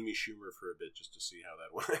make it Amy Schumer for a bit just to see how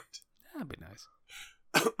that went. That'd be nice.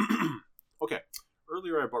 Okay.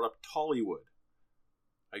 Earlier I brought up Tollywood.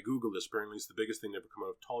 I googled this. Apparently it's the biggest thing to ever come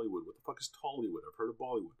out of Tollywood. What the fuck is Tollywood? I've heard of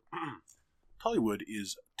Bollywood. Tollywood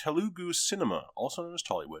is Telugu cinema, also known as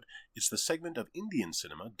Tollywood. It's the segment of Indian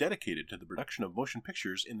cinema dedicated to the production of motion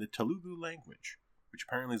pictures in the Telugu language, which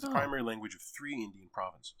apparently is the primary language of 3 Indian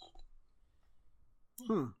provinces.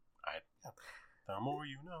 The more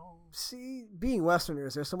you know. See, being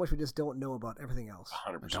Westerners, there's so much we just don't know about everything else.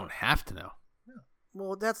 100%. We don't have to know. Yeah.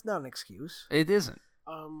 Well, that's not an excuse. It isn't.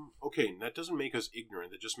 Okay, that doesn't make us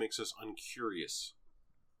ignorant. That just makes us uncurious.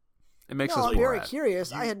 It makes I'm us very more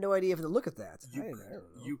curious. I had no idea even to look at that. I don't know.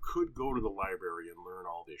 You could go to the library and learn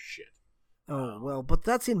all this shit. Oh, well, but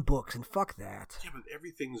that's in books, and fuck that. Yeah, but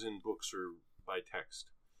everything's in books or by text,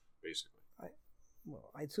 basically.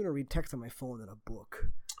 I'd sooner read text on my phone than a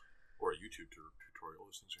book. Or a YouTube tutorial.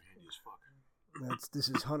 Those things are handy as fuck. This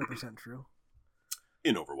is 100% true.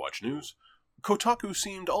 In Overwatch news, Kotaku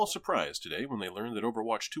seemed all surprised today when they learned that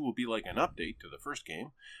Overwatch 2 will be like an update to the first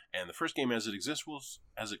game, and the first game as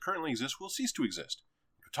it currently exists will cease to exist.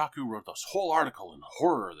 Kotaku wrote this whole article in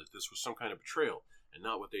horror that this was some kind of betrayal, and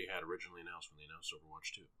not what they had originally announced when they announced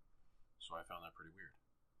Overwatch 2. So I found that pretty weird.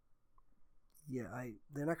 Yeah,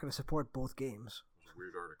 they're not going to support both games. It was a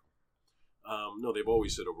weird article. No, they've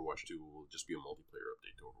always said Overwatch 2 will just be a multiplayer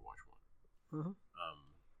update to Overwatch 1. Mm-hmm.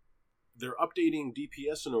 They're updating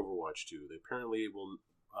DPS in Overwatch 2. They apparently will...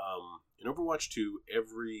 in Overwatch 2,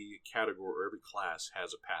 every category or every class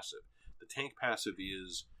has a passive. The tank passive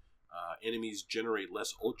is enemies generate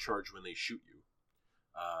less ult charge when they shoot you.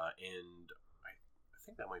 And I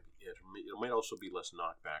think that might be it. It might also be less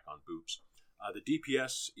knockback on boops. The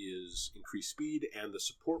DPS is increased speed, and the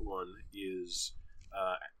support one is...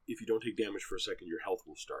 if you don't take damage for a second, your health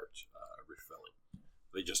will start refilling.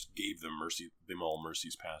 They just gave them all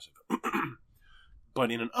Mercy's passive.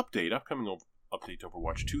 But in an upcoming update to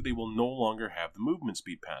Overwatch 2, they will no longer have the movement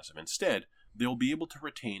speed passive. Instead, they'll be able to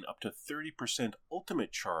retain up to 30%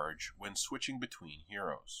 ultimate charge when switching between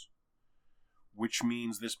heroes. Which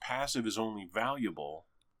means this passive is only valuable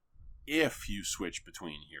if you switch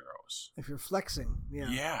between heroes. If you're flexing, yeah.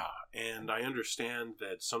 Yeah, and I understand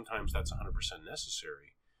that sometimes that's 100%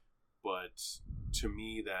 necessary, but to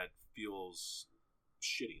me that feels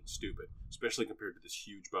shitty and stupid, especially compared to this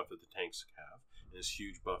huge buff that the tanks have and this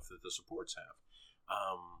huge buff that the supports have.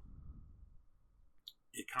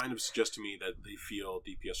 It kind of suggests to me that they feel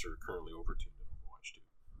DPS are currently overtuned in Overwatch 2,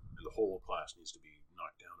 and the whole class needs to be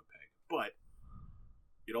knocked down a peg. But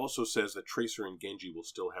it also says that Tracer and Genji will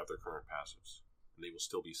still have their current passives, and they will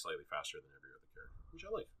still be slightly faster than every other character, which I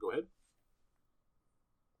like. Go ahead.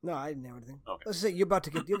 No, I didn't have anything. Okay. Let's say you'll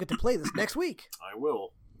get to play this next week. I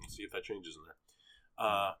will. Let's see if that changes in there.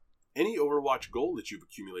 Any Overwatch gold that you've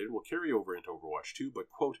accumulated will carry over into Overwatch 2, but,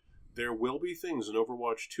 quote, there will be things in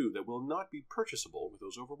Overwatch 2 that will not be purchasable with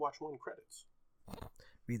those Overwatch 1 credits.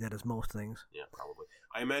 Read that as most things. Yeah, probably.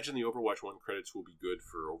 I imagine the Overwatch 1 credits will be good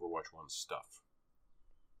for Overwatch 1 stuff.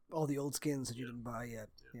 All the old skins that you didn't buy yet.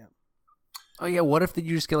 Yeah. Oh, yeah, what if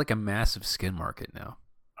you just get like a massive skin market now?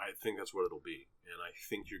 I think that's what it'll be, and I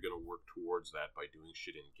think you're going to work towards that by doing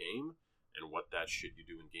shit in-game, and what that shit you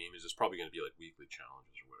do in-game is probably going to be like weekly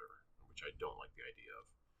challenges or whatever, which I don't like the idea of.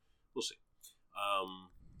 We'll see.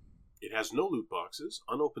 It has no loot boxes.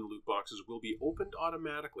 Unopened loot boxes will be opened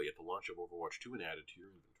automatically at the launch of Overwatch 2 and added to your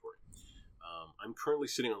inventory. I'm currently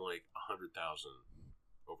sitting on like 100,000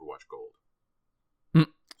 Overwatch gold.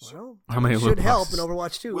 Well, how many should help in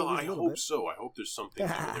Overwatch 2. Well, I hope so. I hope there's something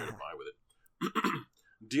over there to buy with it.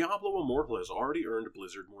 Diablo Immortal has already earned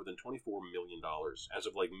Blizzard more than $24 million as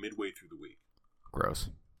of like midway through the week. Gross.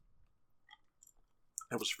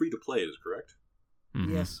 That was free to play, is correct?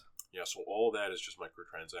 Mm-hmm. Yes. Yeah, so all that is just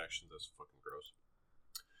microtransactions. That's fucking gross.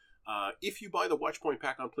 If you buy the Watchpoint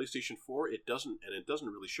pack on PlayStation 4, it doesn't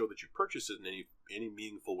really show that you purchased it in any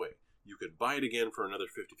meaningful way. you could buy it again for another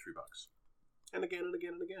 $53. And again and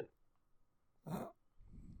again and again.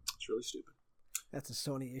 It's really stupid. That's a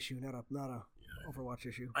Sony issue, not a Overwatch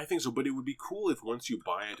issue. I think so, but it would be cool if once you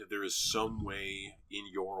buy it, there is some way in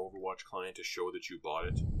your Overwatch client to show that you bought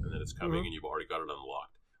it and that it's coming and you've already got it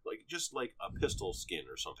unlocked. Just like a pistol skin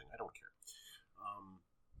or something. I don't care.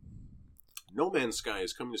 No Man's Sky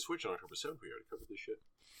is coming to Switch on October 7th. We already covered this shit.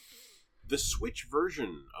 The Switch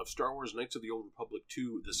version of Star Wars Knights of the Old Republic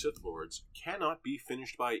 2: The Sith Lords cannot be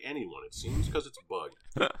finished by anyone, it seems, because it's bugged.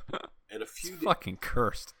 And fucking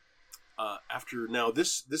cursed.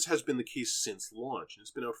 This has been the case since launch, and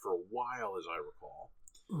it's been out for a while, as I recall.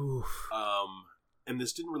 Oof. And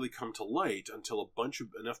this didn't really come to light until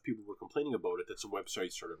enough people were complaining about it that some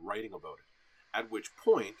websites started writing about it. At which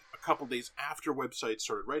point, a couple days after websites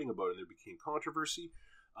started writing about it and there became controversy,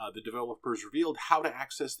 the developers revealed how to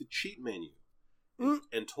access the cheat menu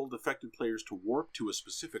and told affected players to warp to a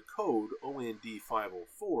specific code,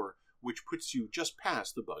 OND504, which puts you just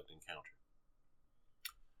past the bugged encounter.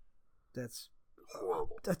 That's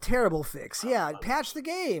horrible. A terrible fix. Yeah, patch the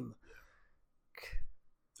game. Yeah.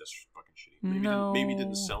 That's fucking shitty. Maybe it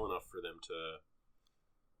didn't sell enough for them to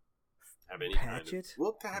have any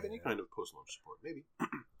any kind of post-launch support. Maybe.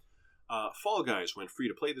 Fall Guys went free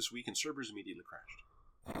to play this week and servers immediately crashed.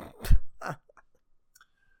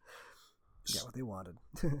 Got what they wanted.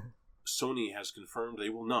 Sony has confirmed they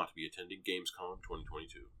will not be attending Gamescom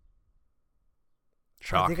 2022.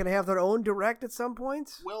 Shock. Are they going to have their own direct at some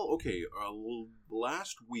point? Well, okay.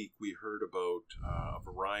 Last week we heard about a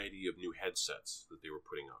variety of new headsets that they were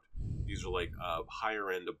putting out. These are like higher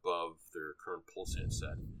end above their current Pulse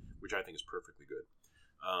headset, which I think is perfectly good.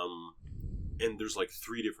 And there's like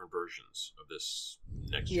 3 different versions of this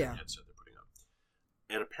next-gen headset they're putting out.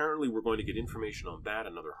 And apparently we're going to get information on that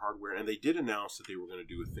and other hardware. And they did announce that they were going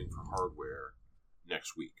to do a thing for hardware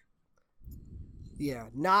next week. Yeah,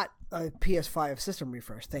 not a PS5 system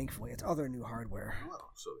refresh, thankfully. It's other new hardware.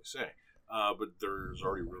 Well, so they say. But there's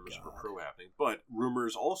already rumors of a Pro happening. But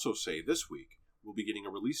rumors also say this week we'll be getting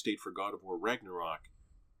a release date for God of War Ragnarok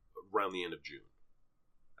around the end of June.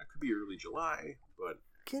 That could be early July, but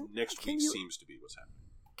next week seems to be what's happening.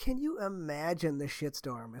 Can you imagine the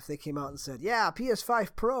shitstorm if they came out and said, yeah,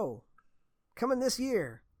 PS5 Pro, coming this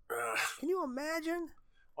year? Can you imagine?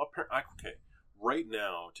 Okay. Right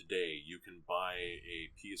now, today, you can buy a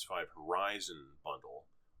PS5 Horizon bundle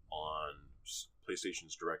on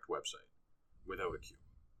PlayStation's direct website without a queue.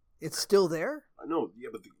 It's still there? No, yeah,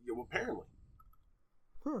 but apparently.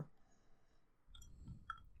 Huh.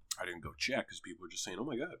 I didn't go check because people were just saying, oh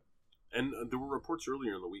my god. And there were reports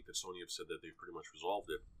earlier in the week that Sony have said that they've pretty much resolved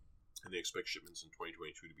it, and they expect shipments in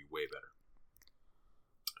 2022 to be way better.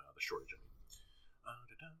 The shortage, I mean.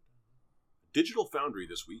 Digital Foundry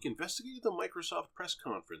this week investigated the Microsoft press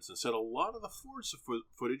conference and said a lot of the Forza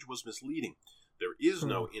footage was misleading. There is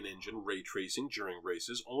no in-engine ray tracing during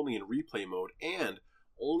races, only in replay mode and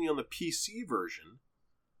only on the PC version.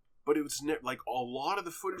 But it was like a lot of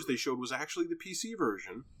the footage they showed was actually the PC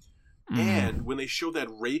version. And when they show that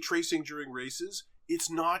ray tracing during races,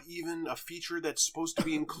 it's not even a feature that's supposed to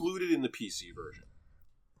be included in the PC version.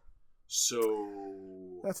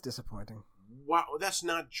 So that's disappointing. Wow, that's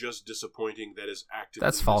not just disappointing. That is actively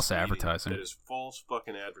That's false advertising. That is false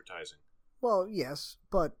fucking advertising. Well, yes,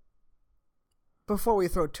 but before we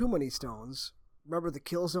throw too many stones, remember the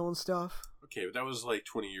Killzone stuff? Okay, but that was like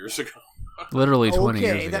 20 years ago. Literally 20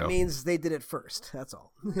 years ago. Okay, that means they did it first. That's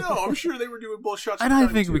all. No, I'm sure they were doing bullshots. And I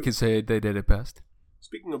think we can say they did it best.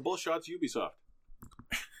 Speaking of bullshots, Ubisoft.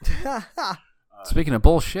 Speaking of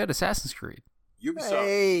bullshit, Assassin's Creed. Ubisoft.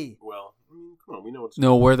 Hey. Well, come on, we know what's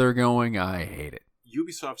know where they're going. I hate it.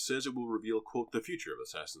 Ubisoft says it will reveal, quote, the future of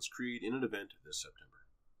Assassin's Creed in an event this September.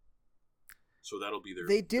 So that'll be their.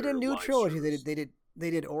 They did their a new trilogy. Service. They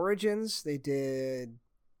did Origins. They did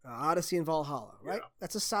Odyssey and Valhalla. Right. Yeah.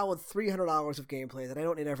 That's a solid 300 hours of gameplay that I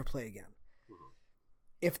don't need to ever play again. Mm-hmm.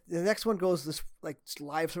 If the next one goes this like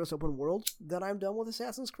live service open world, then I'm done with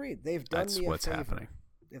Assassin's Creed. They've done that's me a what's favor. Happening.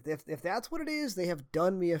 If that's what it is, they have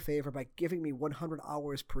done me a favor by giving me 100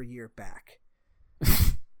 hours per year back.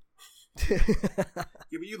 Yeah,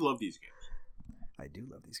 but you love these games. I do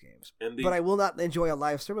love these games. And but I will not enjoy a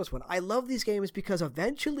live service one. I love these games because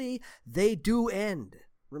eventually they do end.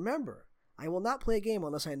 Remember, I will not play a game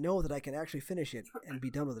unless I know that I can actually finish it and be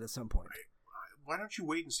done with it at some point. Why don't you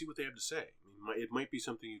wait and see what they have to say? I mean, it might be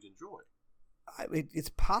something you'd enjoy. It's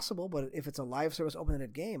possible, but if it's a live service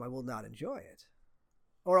open-ended game, I will not enjoy it.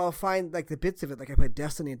 Or I'll find like the bits of it, like I played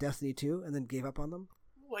Destiny and Destiny 2 and then gave up on them.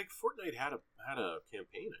 Like Fortnite had a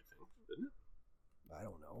campaign, I think, didn't it? I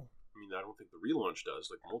don't know. I mean, I don't think the relaunch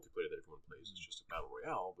does. Like multiplayer that everyone plays is just a battle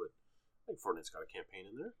royale, but I think Fortnite's got a campaign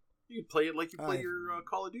in there. You could play it like you play your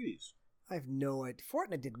Call of Duties. I have no idea.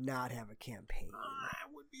 Fortnite did not have a campaign. I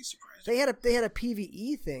would be surprised. They had a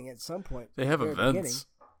PvE thing at some point. They have events.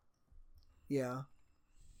 Yeah.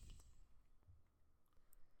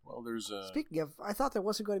 Well, there's a... Speaking of, I thought there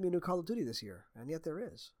wasn't going to be a new Call of Duty this year, and yet there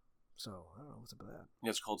is. So, I don't know what's up with that. Yeah,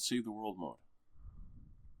 it's called Save the World mode.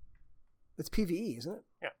 It's PvE, isn't it?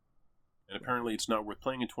 Yeah. And apparently it's not worth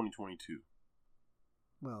playing in 2022.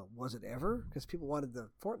 Well, was it ever? Because people wanted the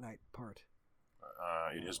Fortnite part.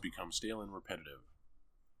 It has become stale and repetitive,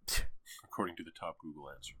 according to the top Google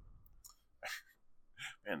answer.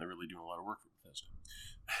 Man, they're really doing a lot of work for Bethesda.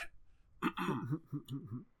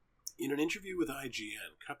 In an interview with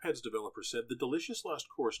IGN, Cuphead's developer said the Delicious Lost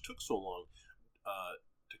Course took so long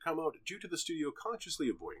to come out due to the studio consciously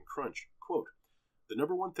avoiding crunch. Quote, the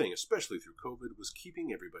number one thing, especially through COVID, was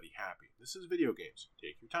keeping everybody happy. This is video games.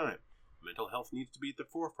 Take your time. Mental health needs to be at the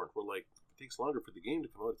forefront. We're like, if it takes longer for the game to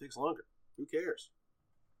come out, it takes longer. Who cares?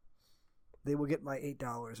 They will get my $8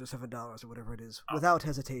 or $7 or whatever it is without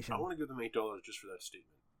hesitation. I want to give them $8 just for that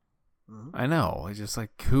statement. Mm-hmm. I know. It's just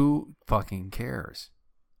like, who fucking cares?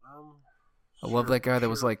 I love that guy that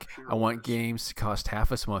was like, I want games to cost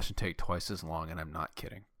half as much and take twice as long, and I'm not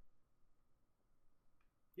kidding.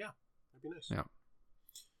 Yeah, that'd be nice. Yeah.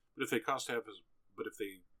 But if they cost half as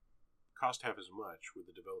much, would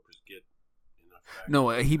the developers get enough back? No,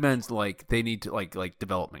 he meant like they need to like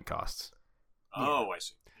development costs. Oh, I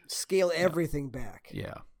see. Scale everything back.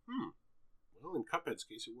 Yeah. Well, in Cuphead's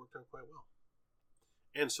case, it worked out quite well.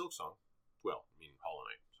 And Silksong. Well, I mean, Hollow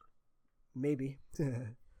Knight. Sorry. Maybe.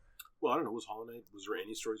 Well, I don't know. Was there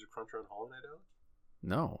any stories of crunch around Hollow Knight out?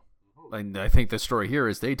 No. Mm-hmm. And I think the story here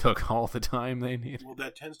is they took all the time they needed. Well,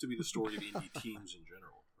 that tends to be the story of indie teams in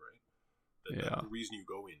general, right? The reason you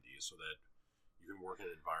go indie is so that you can work in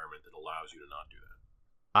an environment that allows you to not do that.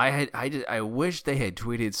 I wish they had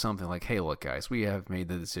tweeted something like, "Hey, look, guys, we have made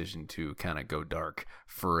the decision to kind of go dark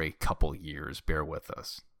for a couple years. Bear with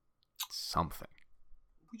us." Something.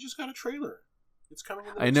 We just got a trailer. It's coming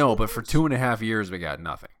in the I know, but for 2.5 years, we got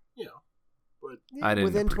nothing. Yeah, but I didn't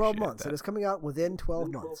within 12 appreciate months. that. It is coming out within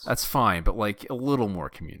 12 months. That's fine, but like a little more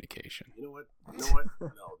communication. You know what?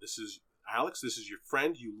 No, this is Alex. This is your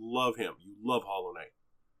friend. You love him. You love Hollow Knight.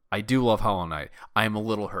 I do love Hollow Knight. I am a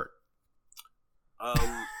little hurt.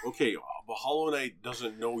 Okay, but Hollow Knight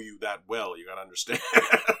doesn't know you that well. You gotta understand.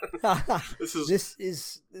 This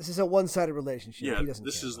is a one-sided relationship. Yeah, he doesn't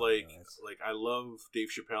this care is about like that. I love Dave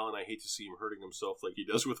Chappelle, and I hate to see him hurting himself like he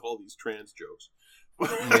does with all these trans jokes.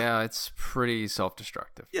 Yeah, it's pretty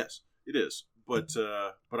self-destructive. Yes, it is. But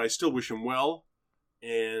I still wish him well.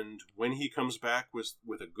 And when he comes back with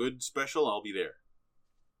a good special, I'll be there.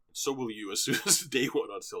 And so will you as soon as day one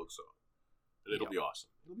on Silksong. And it'll be awesome.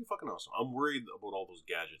 It'll be fucking awesome. I'm worried about all those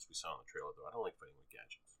gadgets we saw in the trailer, though. I don't like fighting with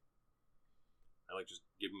gadgets. I like just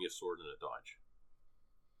giving me a sword and a dodge.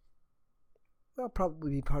 That'll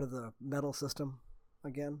probably be part of the metal system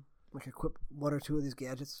again. Like equip one or two of these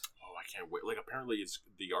gadgets. Oh, I can't wait. Like, apparently it's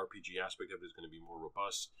the RPG aspect of it is going to be more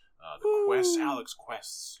robust. The quests, Alex,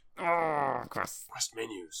 quests. Oh, quests. Quest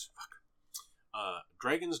menus. Fuck.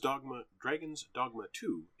 Dragon's Dogma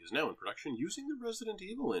 2 is now in production using the Resident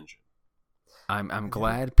Evil engine. I'm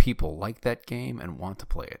glad people like that game and want to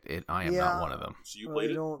play it. I am not one of them. So you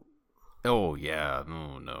played it? Oh yeah,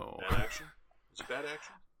 no. Bad action? Is it bad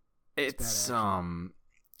action? It's not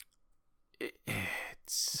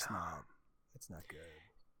good.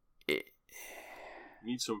 You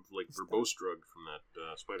need some verbose drug from that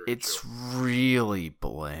spider. It's show. really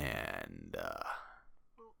bland.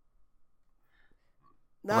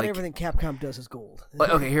 Not everything Capcom does is gold.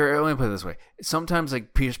 Okay, here, let me put it this way. Sometimes,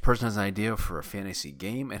 Peter's person has an idea for a fantasy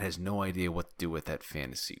game and has no idea what to do with that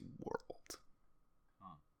fantasy world.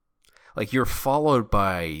 You're followed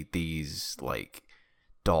by these,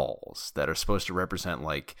 dolls that are supposed to represent,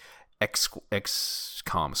 XCOM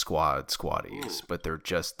squaddies, but they're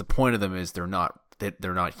just, the point of them is they're not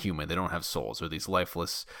human. They don't have souls. They're these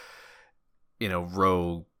lifeless,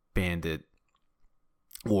 rogue bandit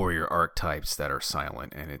warrior archetypes that are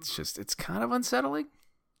silent, and it's kind of unsettling.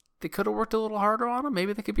 They could have worked a little harder on them.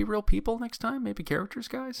 Maybe they could be real people next time. Maybe characters,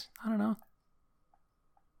 guys. I don't know.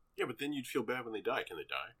 Yeah, but then you'd feel bad when they die. Can they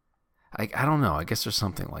die? I don't know. I guess there's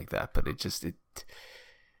something like that, but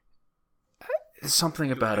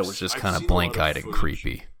something about it was just kind of blank-eyed and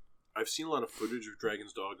creepy. I've seen a lot of footage of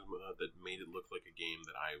Dragon's Dogma that made it look like a game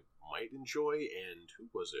that I might enjoy, and who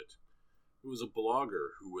was it? It was a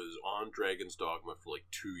blogger who was on Dragon's Dogma for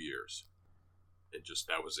 2 years. And just,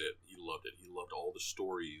 that was it. He loved it. He loved all the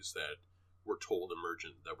stories that were told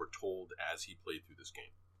that were told as he played through this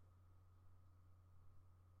game.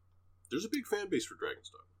 There's a big fan base for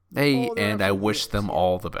Dragonstock. Hey, and I wish them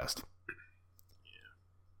all the best. Yeah.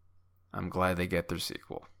 I'm glad they get their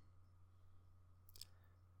sequel.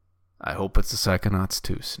 I hope it's a Psychonauts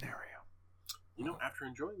 2 scenario. You know, after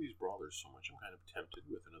enjoying these brawlers so much, I'm kind of tempted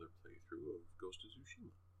with another playthrough of Ghost of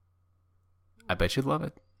Tsushima. I bet you'd love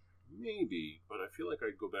it. Maybe, but I feel like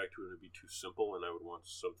I'd go back to it and it'd be too simple, and I would want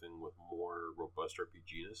something with more robust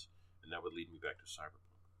RPGness, and that would lead me back to Cyberpunk.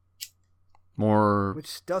 More...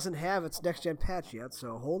 Which doesn't have its next-gen patch yet,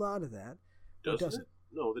 so hold on to that. Doesn't it?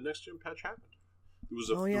 No, the next-gen patch happened. It was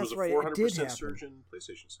a 400% surge in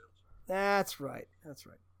PlayStation sales. That's right.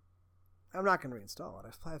 I'm not going to reinstall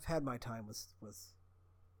it. I've had my time with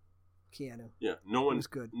Keanu. Yeah, no one was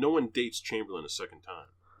good. No one dates Chamberlain a second time,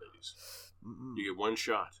 ladies. Mm-mm. You get one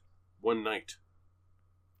shot, one night.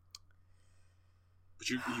 But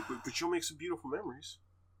you'll make some beautiful memories.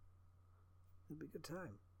 It'll be a good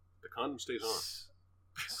time. The condom stays on.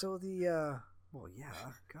 So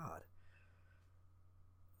God.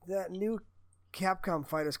 That new Capcom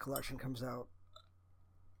Fighters collection comes out,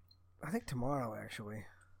 I think tomorrow, actually.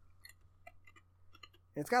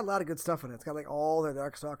 And it's got a lot of good stuff in it. It's got like all the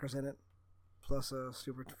Darkstalkers in it, plus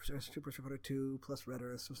Super Street Fighter 2, plus Red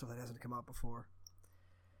Earth, some stuff that hasn't come out before.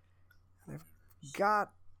 And I've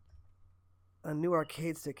got a new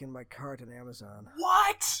arcade stick in my cart on Amazon.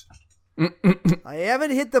 What? I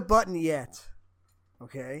haven't hit the button yet.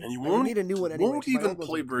 Okay? And you won't need a new one anyway. Won't even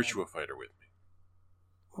play Virtua Fighter with me.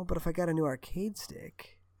 Well, but if I got a new arcade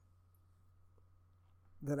stick,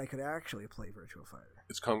 then I could actually play Virtua Fighter.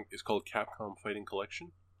 It's called Capcom Fighting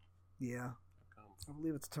Collection? Yeah. I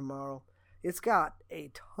believe it's tomorrow. It's got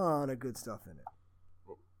a ton of good stuff in it.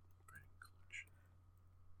 Oh, Fighting Collection.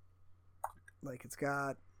 Like, it's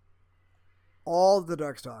got all the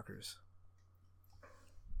Darkstalkers.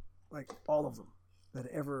 Like, all of them that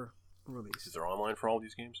ever released. Is there online for all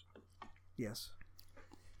these games? Yes.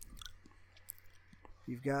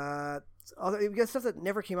 You've got stuff that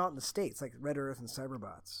never came out in the States, like Red Earth and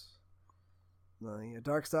Cyberbots.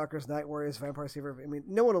 Darkstalkers, Night Warriors, Vampire Saver. I mean,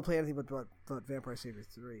 no one will play anything but Vampire Saver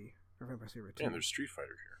 3 or Vampire Saver 2. And there's Street Fighter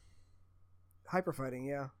here. Hyper Fighting,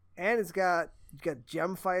 yeah. And you've got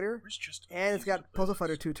Gem Fighter. And it's got Puzzle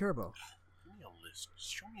Fighter 2 Turbo. Give me a list.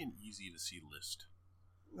 Just show me an easy to see list.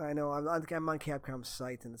 I know. I'm on Capcom's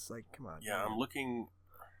site, and it's like, come on. Yeah, I'm looking.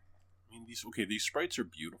 I mean, these sprites are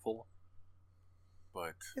beautiful,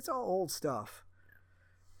 but it's all old stuff.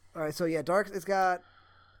 All right, so yeah, it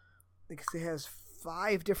has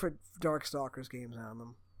 5 different Darkstalkers games on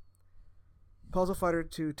them. Puzzle Fighter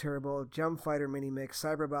 2 Turbo, Gem Fighter Mini Mix,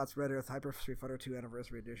 Cyberbots Red Earth, Hyper Street Fighter 2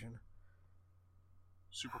 Anniversary Edition.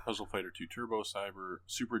 Super Puzzle Fighter 2 Turbo,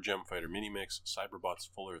 Super Gem Fighter Mini Mix, Cyberbots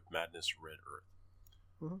Full Earth Madness Red Earth.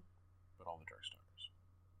 Mm-hmm. But all the Darkstalkers.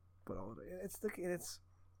 But all of it. It's I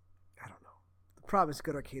don't know. The problem is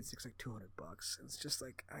good arcade sticks like $200. It's just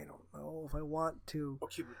like, I don't know if I want to.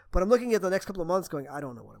 Okay, but I'm looking at the next couple of months going, I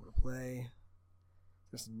don't know what I'm going to play.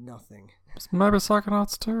 There's nothing. Maybe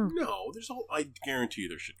Psychonauts 2. No, I guarantee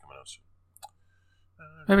there should come out soon.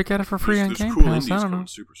 Maybe get it for free on Game cool Pass. Indies I don't know.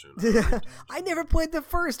 Super soon. I never played the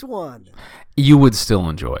first one. You would still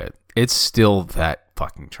enjoy it. It's still that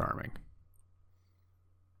fucking charming.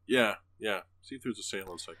 Yeah. See if there's a sale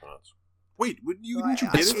on Psychonauts. Wait, didn't you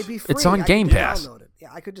get it? It'd be free. It's on Game Pass. Download it.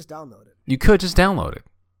 Yeah, I could just download it. You could just download it.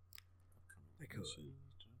 I could.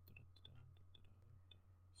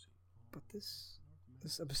 But this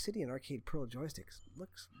Obsidian Arcade Pro joystick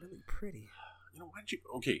looks really pretty. You know,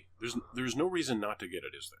 okay, there's no reason not to get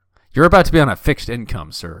it, is there? You're about to be on a fixed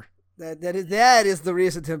income, sir. That is the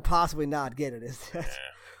reason to possibly not get it. Is that?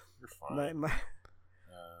 You're fine.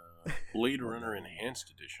 Blade Runner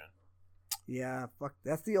Enhanced Edition. Yeah, fuck.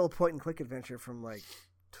 That's the old point-and-click adventure from, like,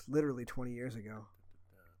 literally 20 years ago.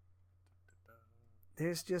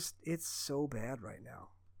 It's so bad right now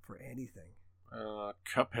for anything.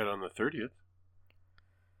 Cuphead on the 30th.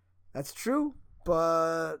 That's true,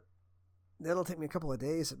 but that'll take me a couple of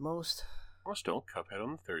days at most. Well, still, Cuphead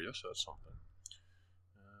on the 30th, so that's something.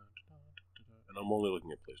 And I'm only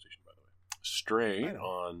looking at PlayStation, by the way. Stray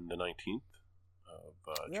on the 19th of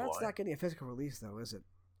July. That's not getting a physical release, though, is it?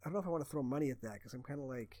 I don't know if I want to throw money at that, because I'm kind of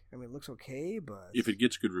like, I mean, it looks okay, but... If it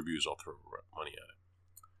gets good reviews, I'll throw money at it.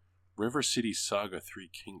 River City Saga 3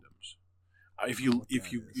 Kingdoms. If you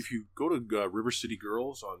go to River City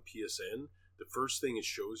Girls on PSN, the first thing it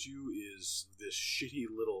shows you is this shitty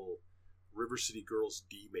little River City Girls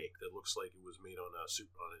D-make that looks like it was made on a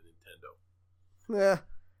Nintendo.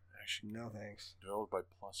 Actually, no thanks. Developed by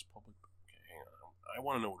Plus Public. Okay, hang on. I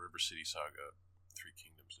want to know what River City Saga 3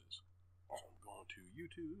 Kingdoms is. So I'm going to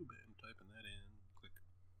YouTube and typing that in. Click.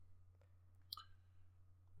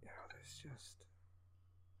 There's just...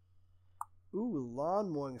 Ooh, lawn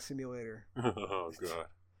mowing simulator. Oh, God.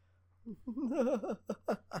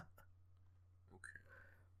 Okay.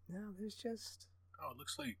 No, there's just... Oh, it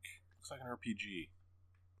looks like an RPG.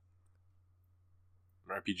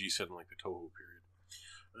 An RPG set in like the Toho period.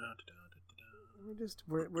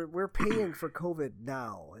 We're paying for COVID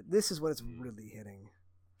now. This is when it's really hitting.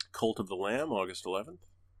 Cult of the Lamb, August 11th.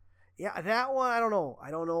 Yeah, that one I don't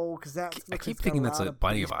know because that I keep thinking that's a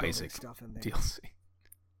Binding of Isaac DLC.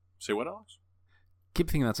 Say what, Alex? Keep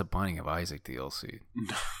thinking that's a Binding of Isaac DLC.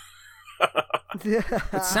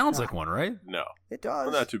 It sounds like one, right? No, it does.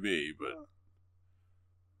 Well, not to be, but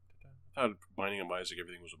I thought Binding of Isaac,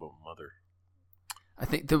 everything was about Mother. I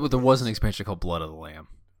think there was an expansion called Blood of the Lamb.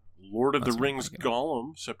 Lord of the Rings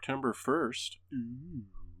Gollum, September 1st.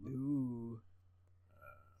 Ooh.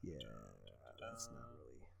 Yeah, that's not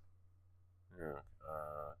really... Yeah.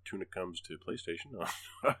 Tunic comes to PlayStation on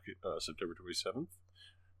September 27th.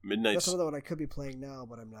 That's another one I could be playing now,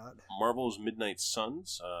 but I'm not. Marvel's Midnight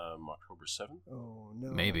Suns, October 7th. Oh,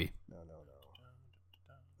 no. Maybe. No.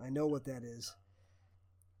 I know what that is.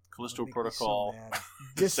 Callisto Protocol, so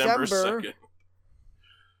December 2nd.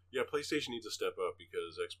 Yeah, PlayStation needs to step up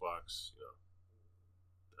because Xbox,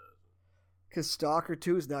 Because Stalker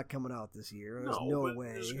 2 is not coming out this year. There's no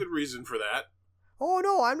way. There's a good reason for that. Oh,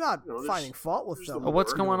 no, I'm not finding fault with them.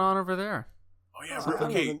 What's going on over there? Oh, yeah.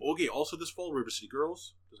 Okay. Also, this fall, River City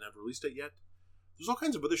Girls doesn't have a release date yet. There's all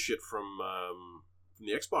kinds of other shit from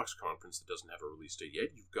the Xbox conference that doesn't have a release date yet.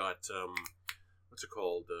 You've got, what's it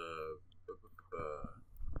called?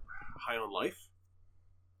 High on Life.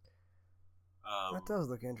 That does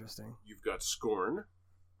look interesting. You've got Scorn.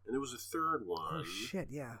 And there was a third one. Oh, shit,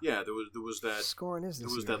 yeah. Yeah, there was that... Scorn is this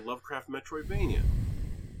There was year. that Lovecraft Metroidvania.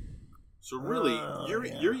 So really,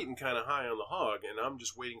 you're eating kind of high on the hog, and I'm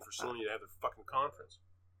just waiting for Sony to have their fucking conference.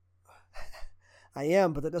 I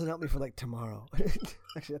am, but that doesn't help me for, tomorrow.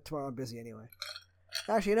 Actually, tomorrow I'm busy anyway.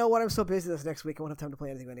 Actually, you know what? I'm so busy this next week, I won't have time to play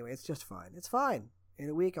anything anyway. It's just fine. It's fine. In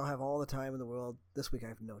a week, I'll have all the time in the world. This week, I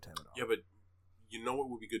have no time at all. Yeah, but you know what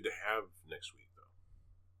would be good to have next week, though?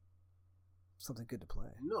 Something good to play.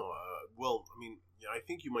 No, well, I mean, yeah, I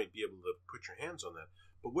think you might be able to put your hands on that.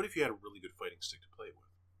 But what if you had a really good fighting stick to play with?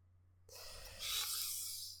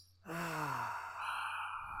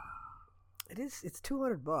 It's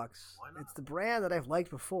 $200. Why not? It's the brand that I've liked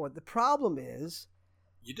before. The problem is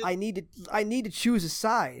I need to choose a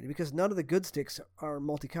side because none of the good sticks are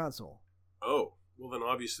multi-console. Oh, well then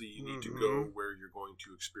obviously you need to go where you're going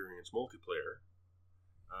to experience multiplayer.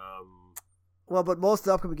 Well, but most of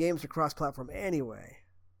the upcoming games are cross-platform anyway.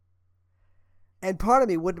 And part of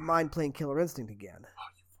me wouldn't mind playing Killer Instinct again.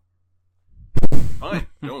 Fine,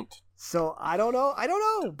 don't. So, I don't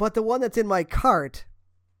know. But the one that's in my cart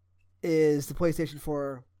is the PlayStation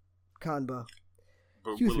 4 Kanba.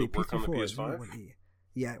 But will it work on the PS5?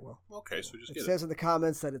 Yeah, it will. Okay, so just get it. It says in the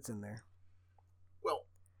comments that it's in there. Well,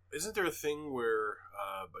 isn't there a thing where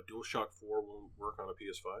a DualShock 4 won't work on a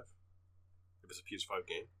PS5? If it's a PS5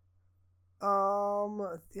 game?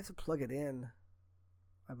 You have to plug it in,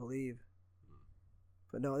 I believe.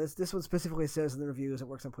 But no, this one specifically says in the reviews it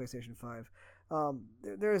works on PlayStation 5.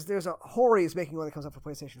 There's a Hori is making one that comes out for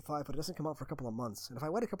PlayStation 5, but it doesn't come out for a couple of months. And if I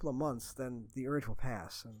wait a couple of months, then the urge will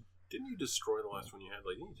pass. And didn't you destroy the last one you had?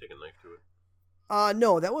 Didn't you take a knife to it?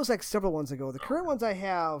 No, that was several ones ago. The current ones I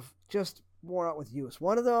have just worn out with use.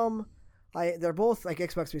 One of them, they're both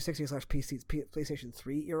Xbox 360/PC, PlayStation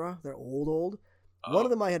 3 era. They're old. Oh. One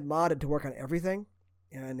of them I had modded to work on everything,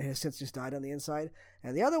 and has since just died on the inside.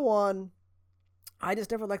 And the other one, I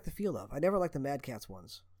just never liked the feel of. I never liked the Mad Catz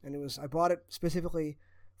ones, and I bought it specifically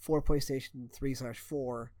for PlayStation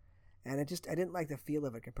 3/4, and I didn't like the feel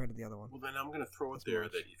of it compared to the other one. Well, then I'm going to throw it there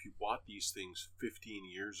that if you bought these things 15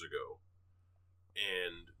 years ago,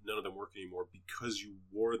 and none of them work anymore because you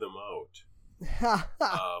wore them out,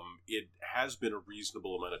 it has been a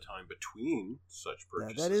reasonable amount of time between such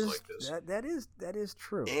purchases like this. That is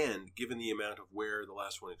true. And given the amount of wear the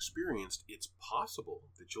last one experienced, it's possible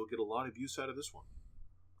that you'll get a lot of use out of this one.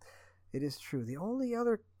 It is true. The only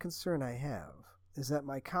other concern I have is that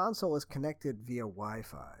my console is connected via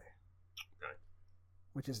Wi-Fi. Okay.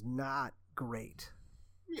 Which is not great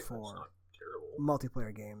for that's not terrible.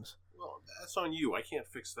 Multiplayer games. Well, that's on you. I can't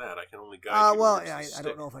fix that. I can only guide you. Well, I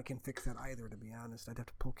don't know if I can fix that either, to be honest. I'd have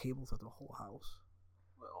to pull cables through the whole house.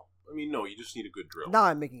 Well, I mean, no, you just need a good drill. Now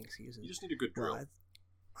I'm making excuses. You just need a good drill. Well,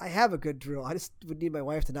 I have a good drill. I just would need my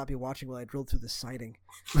wife to not be watching while I drilled through the siding.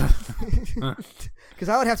 Because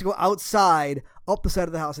I would have to go outside, up the side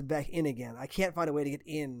of the house, and back in again. I can't find a way to get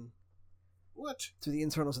in. What? To the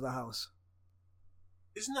internals of the house.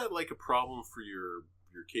 Isn't that like a problem for your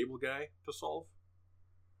your cable guy to solve?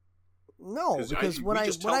 No, because when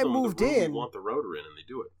I moved in, you want the router in, and they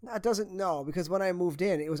do it. No, it doesn't. No, because when I moved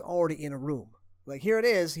in, it was already in a room. Like, here it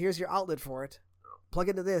is. Here's your outlet for it. Plug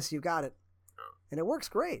into this. You got it, and it works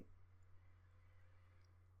great.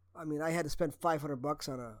 I mean, I had to spend $500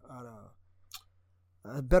 on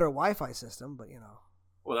a better Wi-Fi system, but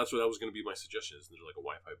Well, that was going to be my suggestion. Isn't there like a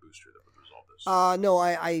Wi-Fi booster that would resolve this? No,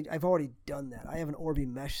 I've already done that. I have an Orbi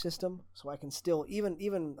mesh system, so I can still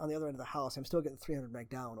even on the other end of the house, I'm still getting 300 meg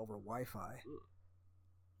down over Wi-Fi,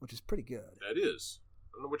 which is pretty good. That is.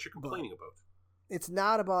 I don't know what you're complaining about. It's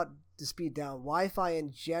not about the speed down. Wi-Fi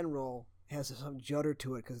in general has some judder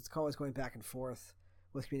to it because it's always going back and forth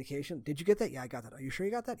with communication. Did you get that? Yeah, I got that. Are you sure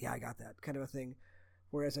you got that? Yeah, I got that. Kind of a thing.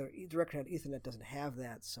 Whereas a direct connect Ethernet doesn't have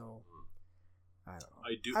that, so I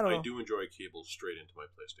don't know. I do enjoy cables straight into my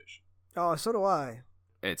PlayStation. Oh, so do I.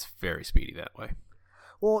 It's very speedy that way.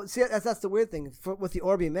 Well, see, that's the weird thing. With the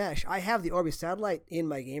Orbi mesh, I have the Orbi satellite in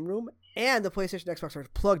my game room, and the PlayStation Xbox are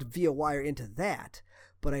plugged via wire into that.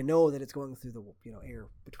 But I know that it's going through the air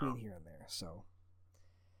between here and there. So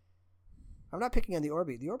I'm not picking on the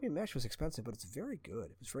Orbi. The Orbi mesh was expensive, but it's very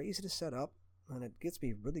good. It's very easy to set up, and it gets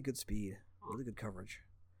me really good speed, really good coverage,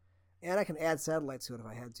 and I can add satellites to it if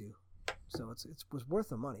I had to. So it was worth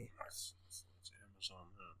the money. It's Amazon.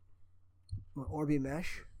 What, Orbi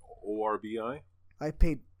mesh? ORBI? I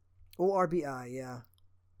paid ORBI. Yeah,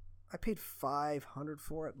 I paid $500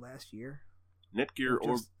 for it last year. Netgear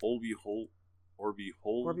Orbi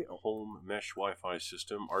Home Mesh Wi-Fi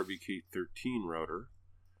System, RBK13 router.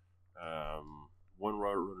 One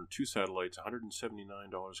router, 2 satellites,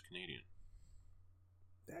 $179 Canadian.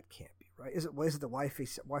 That can't be right. Is it the Wi-Fi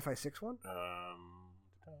 6 one?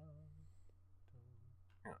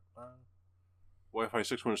 Wi-Fi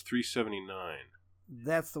 6 one is $379.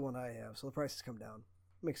 That's the one I have. So the price has come down.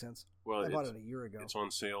 Makes sense. Well, I bought it a year ago. It's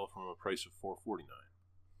on sale from a price of $449.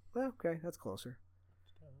 Well, okay, that's closer.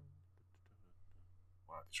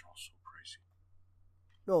 Wow, these are all so pricey.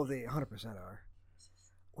 No, they 100% are.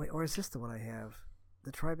 Wait, or is this the one I have?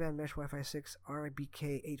 The Tri-Band Mesh Wi-Fi 6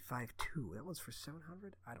 RBK852. That one's for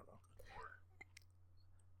 $700? I don't know.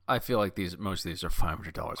 I feel like most of these are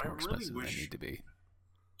 $500 more expensive than they need to be.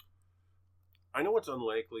 I know it's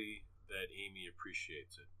unlikely that Amy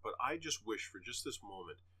appreciates it, but I just wish for just this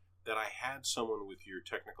moment that I had someone with your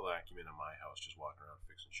technical acumen in my house just walking around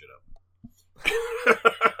fixing shit up.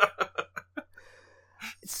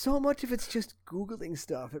 So much of it's just Googling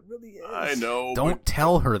stuff. It really is. I know. Don't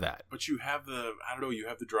tell her that. But you have the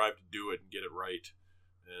drive to do it and get it right.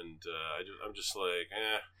 And I'm just like,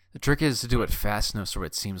 eh. The trick is to do it fast enough so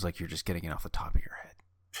it seems like you're just getting it off the top of your head.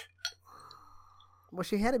 Well,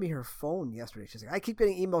 she handed me her phone yesterday. She's like, I keep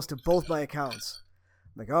getting emails to both my accounts.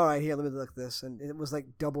 I'm like, all right, here, let me look at this. And it was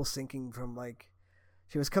like double syncing from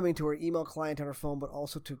she was coming to her email client on her phone, but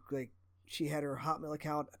also to she had her Hotmail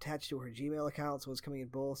account attached to her Gmail account, so it was coming in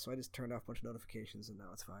both. So I just turned off a bunch of notifications, and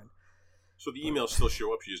now it's fine. So the emails still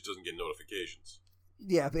show up, she just doesn't get notifications.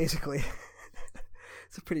 Yeah, basically.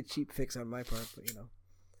 It's a pretty cheap fix on my part, but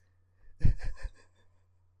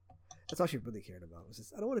that's all she really cared about. Was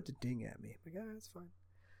just, I don't want it to ding at me. I'm like, it's fine.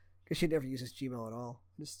 Because she never uses Gmail at all.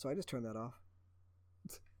 So I just turned that off.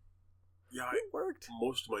 Yeah, it worked.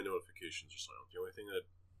 Most of my notifications are silent. The only thing that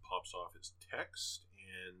pops off is text,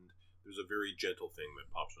 and there's a very gentle thing that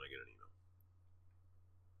pops when I get an email.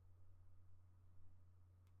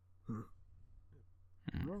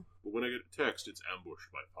 But when I get a text, it's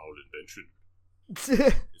ambushed by foul invention.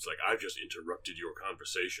 It's like, I've just interrupted your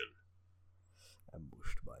conversation.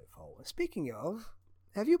 Ambushed by foul. Speaking of,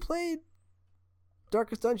 have you played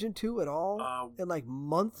Darkest Dungeon 2 at all in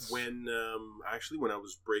months? When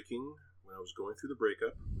I was going through the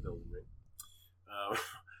breakup with Elden Ring,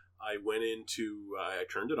 I went into, I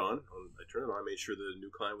turned it on. I made sure the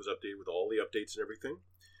new client was updated with all the updates and everything.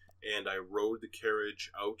 And I rode the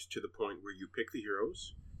carriage out to the point where you pick the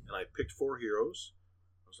heroes. And I picked 4 heroes.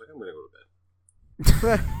 I was like, I'm going to go to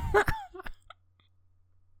bed.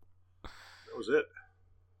 That was it.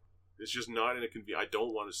 It's just not in a I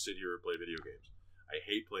don't want to sit here and play video games. I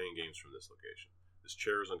hate playing games from this location. This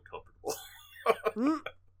chair is uncomfortable.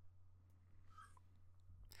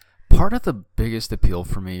 Part of the biggest appeal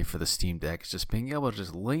for me for the Steam Deck is just being able to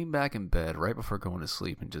just lean back in bed right before going to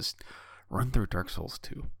sleep and just run through Dark Souls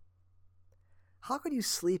 2. How could you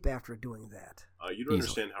sleep after doing that? You don't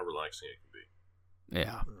understand how relaxing it can be.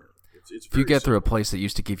 Yeah. It's if you get through a place that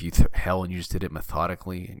used to give you hell and you just did it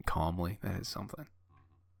methodically and calmly, that is something.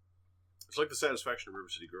 It's like the satisfaction of River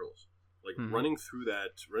City Girls. Running through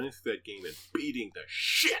that game and beating the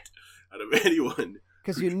shit out of anyone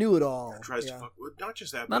Because you knew it all. Tries to fuck. Well, not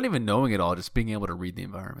just that. Not even knowing it all, just being able to read the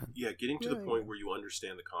environment. Yeah, getting to the point where you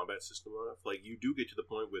understand the combat system enough. Like, you do get to the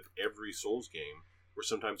point with every Souls game where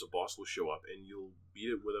sometimes a boss will show up and you'll beat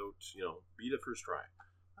it without, beat it first try.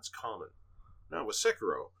 That's common. Not with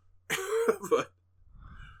Sekiro. but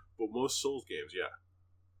most Souls games, yeah.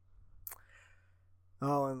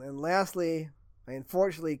 Oh, and lastly, I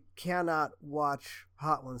unfortunately cannot watch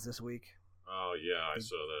Hot Ones this week. Oh, yeah, I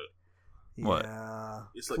saw that. What? Yeah.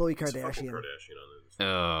 It's like Khloe Kardashian Kardashian. on this.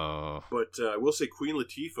 Oh. But I will say Queen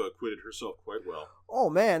Latifah acquitted herself quite well. Oh,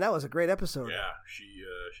 man, that was a great episode. Yeah, she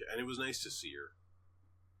and it was nice to see her.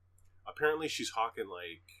 Apparently she's hawking,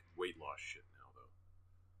 like, weight loss shit now,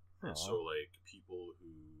 though. And so, like, people who...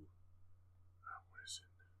 what is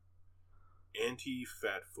it?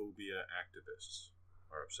 Anti-fat phobia activists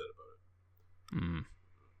are upset about it. Mm.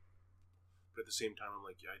 But at the same time, I'm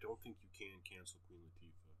like, yeah, I don't think you can cancel Queen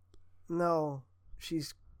Latifah. No,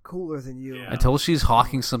 she's cooler than you. Yeah. Until she's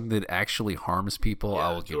hawking something that actually harms people, Yeah,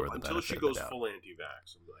 I will give her the benefit until she of the goes doubt. full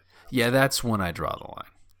anti-vax. I'm like, Yeah, that's when I draw the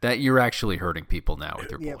line. That you're actually hurting people now with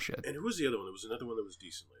your bullshit. And who was the other one? There was another one that was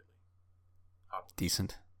decent lately.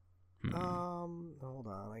 Decent. Hold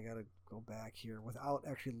on, I gotta go back here without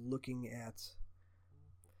actually looking at.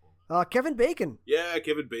 Kevin Bacon. Yeah,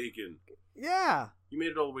 Kevin Bacon. Yeah, You made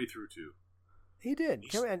it all the way through too. he did.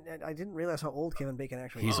 And I didn't realize how old Kevin Bacon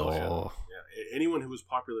actually He's is. old. Yeah, anyone who was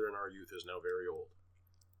popular in our youth is now very old.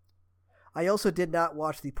 I also did not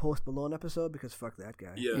watch the Post Malone episode because fuck that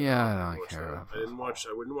guy. Yeah, I don't watch care. that.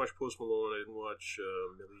 I wouldn't watch Post Malone. I didn't watch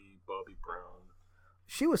Millie Bobby Brown.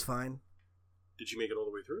 She was fine. Did she make it all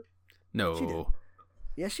the way through? No. She did.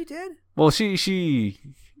 Yes, she did. Well, she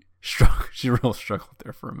struggled. She real struggled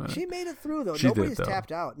there for a minute. She made it through though. She Nobody's did, though.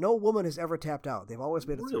 tapped out. No woman has ever tapped out. They've always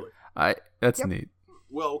made it through. Really? That's Yep. neat.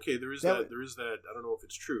 Well, okay. There is That- that. I don't know if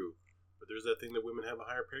it's true, but there's that thing that women have a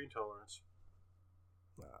higher pain tolerance.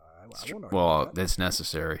 I won't argue Well, with that's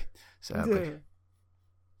necessary, sadly. that.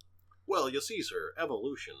 Well, you see, sir,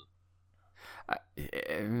 evolution.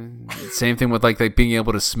 Same thing with like being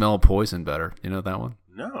able to smell poison better. You know that one?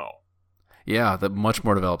 No. Yeah, the much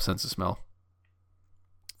more developed sense of smell.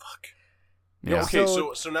 Fuck. Yeah. Okay,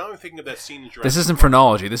 So- so now I'm thinking of that scene in Jurassic This isn't Park.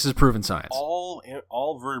 phrenology. This is proven science.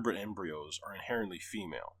 All vertebrate embryos are inherently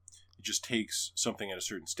female. It just takes something at a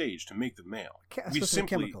certain stage to make them male. A specific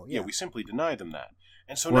chemical, yeah. we simply deny them that.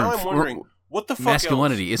 And so We're now in- I'm wondering, we're- what the fuck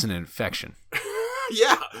Masculinity isn't an infection. else?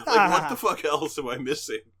 Yeah, like what the fuck else am I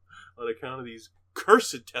missing on account of these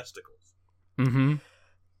cursed testicles? Mm-hmm.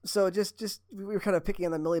 So just we were kind of picking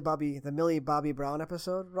on the Millie Bobby Brown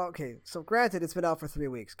episode. Okay, so granted, it's been out for 3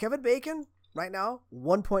 weeks. Kevin Bacon right now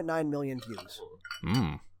 1.9 million views,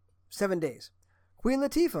 Mm. 7 days. Queen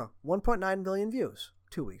Latifah 1.9 million views,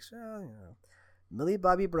 2 weeks. Millie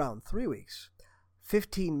Bobby Brown 3 weeks,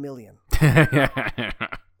 15 million.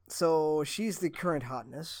 So she's the current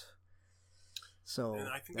hotness. So And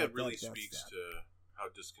I think that really that's speaks that. to how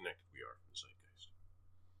disconnected we are from the zeitgeist.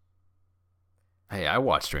 Hey, I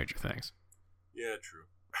watch Stranger Things. Yeah, true.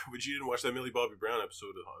 But you didn't watch that Millie Bobby Brown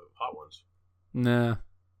episode of Hot Ones. Nah,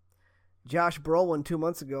 Josh Brolin 2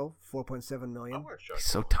 months ago, 4.7 I million. watched Josh he's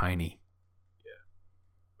so Brolin, tiny.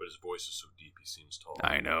 but his voice is so deep he seems tall.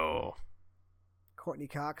 I know. Courtney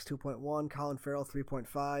Cox 2.1, Colin Farrell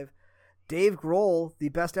 3.5, Dave Grohl, the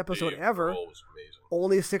best episode Dave ever, Grohl was amazing.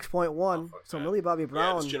 only 6.1. Oh, fuck So that. Millie Bobby Yeah,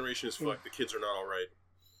 Brown, this generation is fucked. The kids are not all right.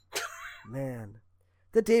 man,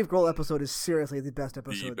 the Dave Grohl episode is seriously the best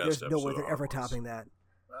episode. best There's no way episode they're ever of Hot Ones. topping that.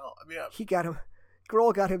 Well, I mean,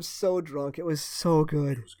 Grohl got him so drunk. It was so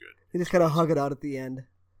good. it was good. They just kind of hug it out at the end.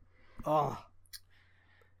 Oh,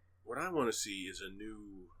 What I want to see is a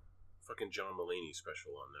new fucking John Mulaney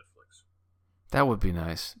special on Netflix. That would be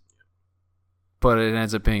nice. But it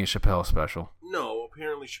ends up being a Chappelle special. No,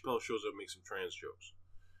 apparently Chappelle shows up and makes some trans jokes.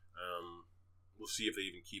 We'll see if they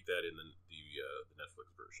even keep that in the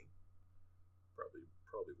Netflix version.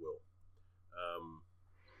 Probably will.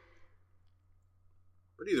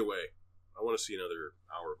 But either way, I want to see another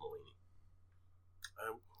hour of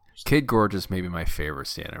Mulaney. Kid Gorgeous may be my favorite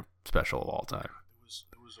stand-up special of all time.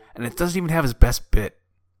 There was And it doesn't even have his best bit.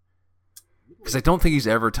 Because I don't think he's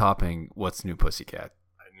ever topping What's New Pussycat.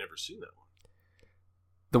 I've never seen that one.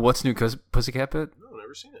 The What's New Pussycat bit? No,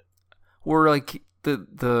 never seen it. Or like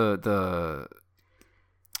the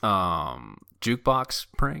jukebox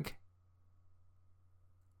prank?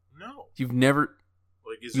 No. You've never...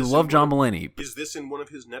 Like, is You this love in John one of- Mulaney. Is this in one of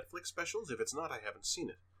his Netflix specials? If it's not, I haven't seen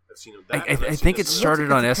it. I've seen him. I think it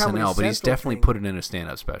started on It's a Comedy SNL, but he's Central definitely thing. put it in a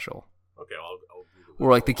stand-up special. Okay, I'll Google it.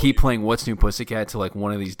 Or like they I'll keep use- playing What's New Pussycat to like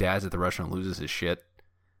one of these dads at the restaurant loses his shit.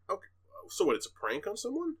 Okay, so what? It's a prank on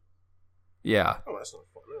someone? Yeah. Oh, that's not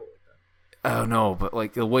fun. I don't like that. Oh no, but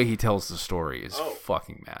like the way he tells the story is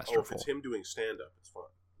fucking masterful. Oh, if it's him doing stand-up, it's fun.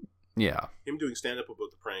 Yeah. Him doing stand-up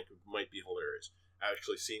about the prank might be hilarious.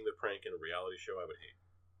 Actually, seeing the prank in a reality show, I would hate.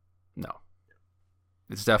 No.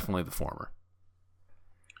 It's definitely the former.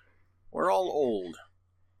 We're all old,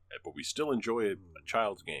 but we still enjoy a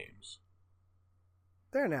child's games.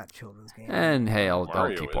 They're not children's games. And hey, I'll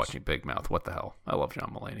keep is. watching Big Mouth. What the hell? I love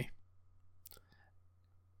John Mulaney.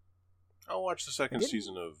 I'll watch the second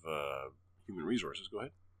season of Human Resources. Go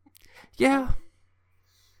ahead. Yeah.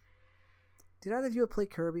 Did either of you play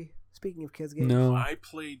Kirby? Speaking of kids games. No. I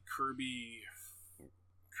played Kirby.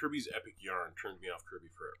 Kirby's Epic Yarn turned me off Kirby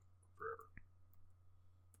forever.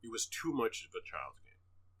 It was too much of a child's game.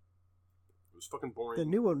 It was fucking boring. The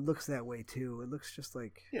new one looks that way too. It looks just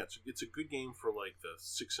like it's a good game for like the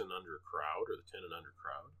 6 and under crowd or the 10 and under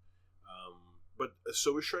crowd. But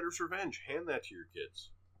so is Shredder's Revenge. Hand that to your kids.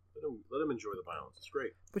 Let them enjoy the violence. It's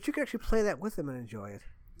great. But you could actually play that with them and enjoy it.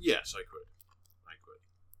 Yes, I could.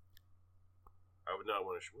 I would not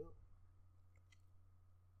want to.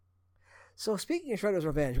 So speaking of Shredder's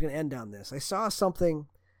Revenge, we're going to end on this. I saw something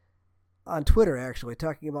on Twitter actually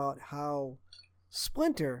talking about how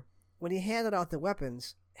Splinter, when he handed out the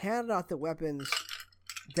weapons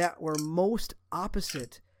that were most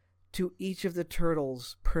opposite to each of the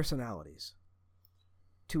turtles' personalities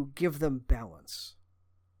to give them balance.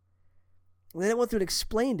 And then it went through and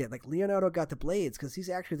explained it. Like Leonardo got the blades because he's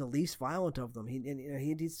actually the least violent of them. He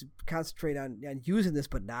needs to concentrate on using this,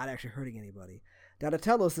 but not actually hurting anybody.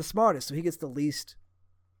 Donatello's the smartest, so he gets the least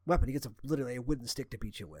weapon. He gets literally a wooden stick to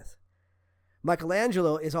beat you with.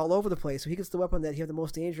 Michelangelo is all over the place, so he gets the weapon that you have the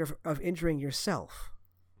most danger of injuring yourself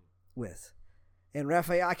with. And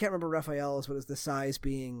Raphael, I can't remember Raphael's, but it's the size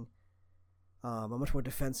being a much more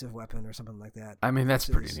defensive weapon or something like that. I mean, that's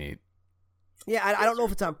pretty neat. Yeah, I don't know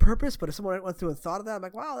if it's on purpose, but if someone went through and thought of that, I'm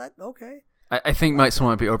like, wow, that okay. I think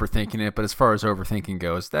someone might be overthinking it, but as far as overthinking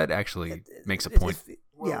goes, that actually makes a point.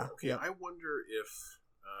 Okay, I wonder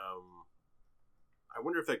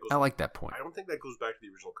if that goes. I like that point. I don't think that goes back to the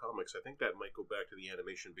original comics. I think that might go back to the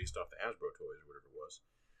animation based off the Hasbro toys or whatever it was.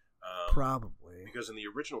 Probably because in the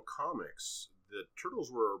original comics, the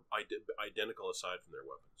turtles were identical aside from their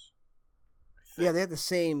weapons. Yeah, they had the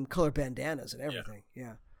same color bandanas and everything.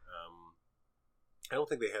 Yeah. I don't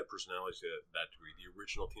think they had personalities to that degree. The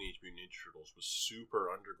original Teenage Mutant Ninja Turtles was super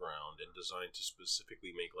underground and designed to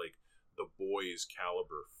specifically make like the boys'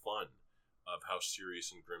 caliber fun of how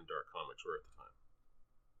serious and grim dark comics were at the time.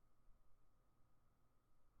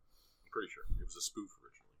 I'm pretty sure it was a spoof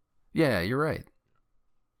originally. Yeah, you're right.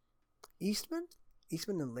 Eastman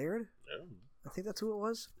and Laird. Yeah. I think that's who it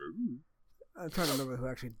was. Ooh. I'm trying to remember who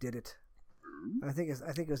actually did it. I think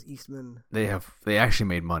it was Eastman. They actually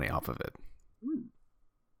made money off of it. Ooh.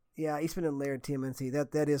 Yeah, Eastman and Laird TMNT.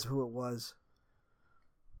 That is who it was.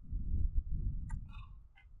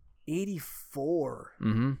 84.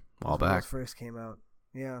 Mm-hmm. All back. First came out.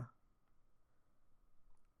 Yeah.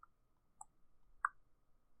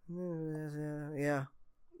 Yeah.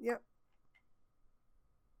 Yep.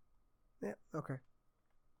 Yeah. Okay.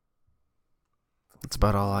 That's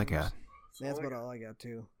about all I got. That's about all I got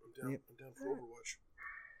too. I'm down for Overwatch.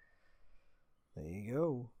 There you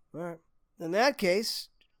go. All right. In that case,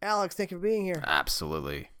 Alex, thank you for being here.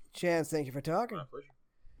 Absolutely. Chance, thank you for talking. My pleasure.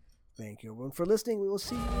 Thank you everyone for listening. We will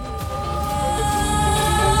see you.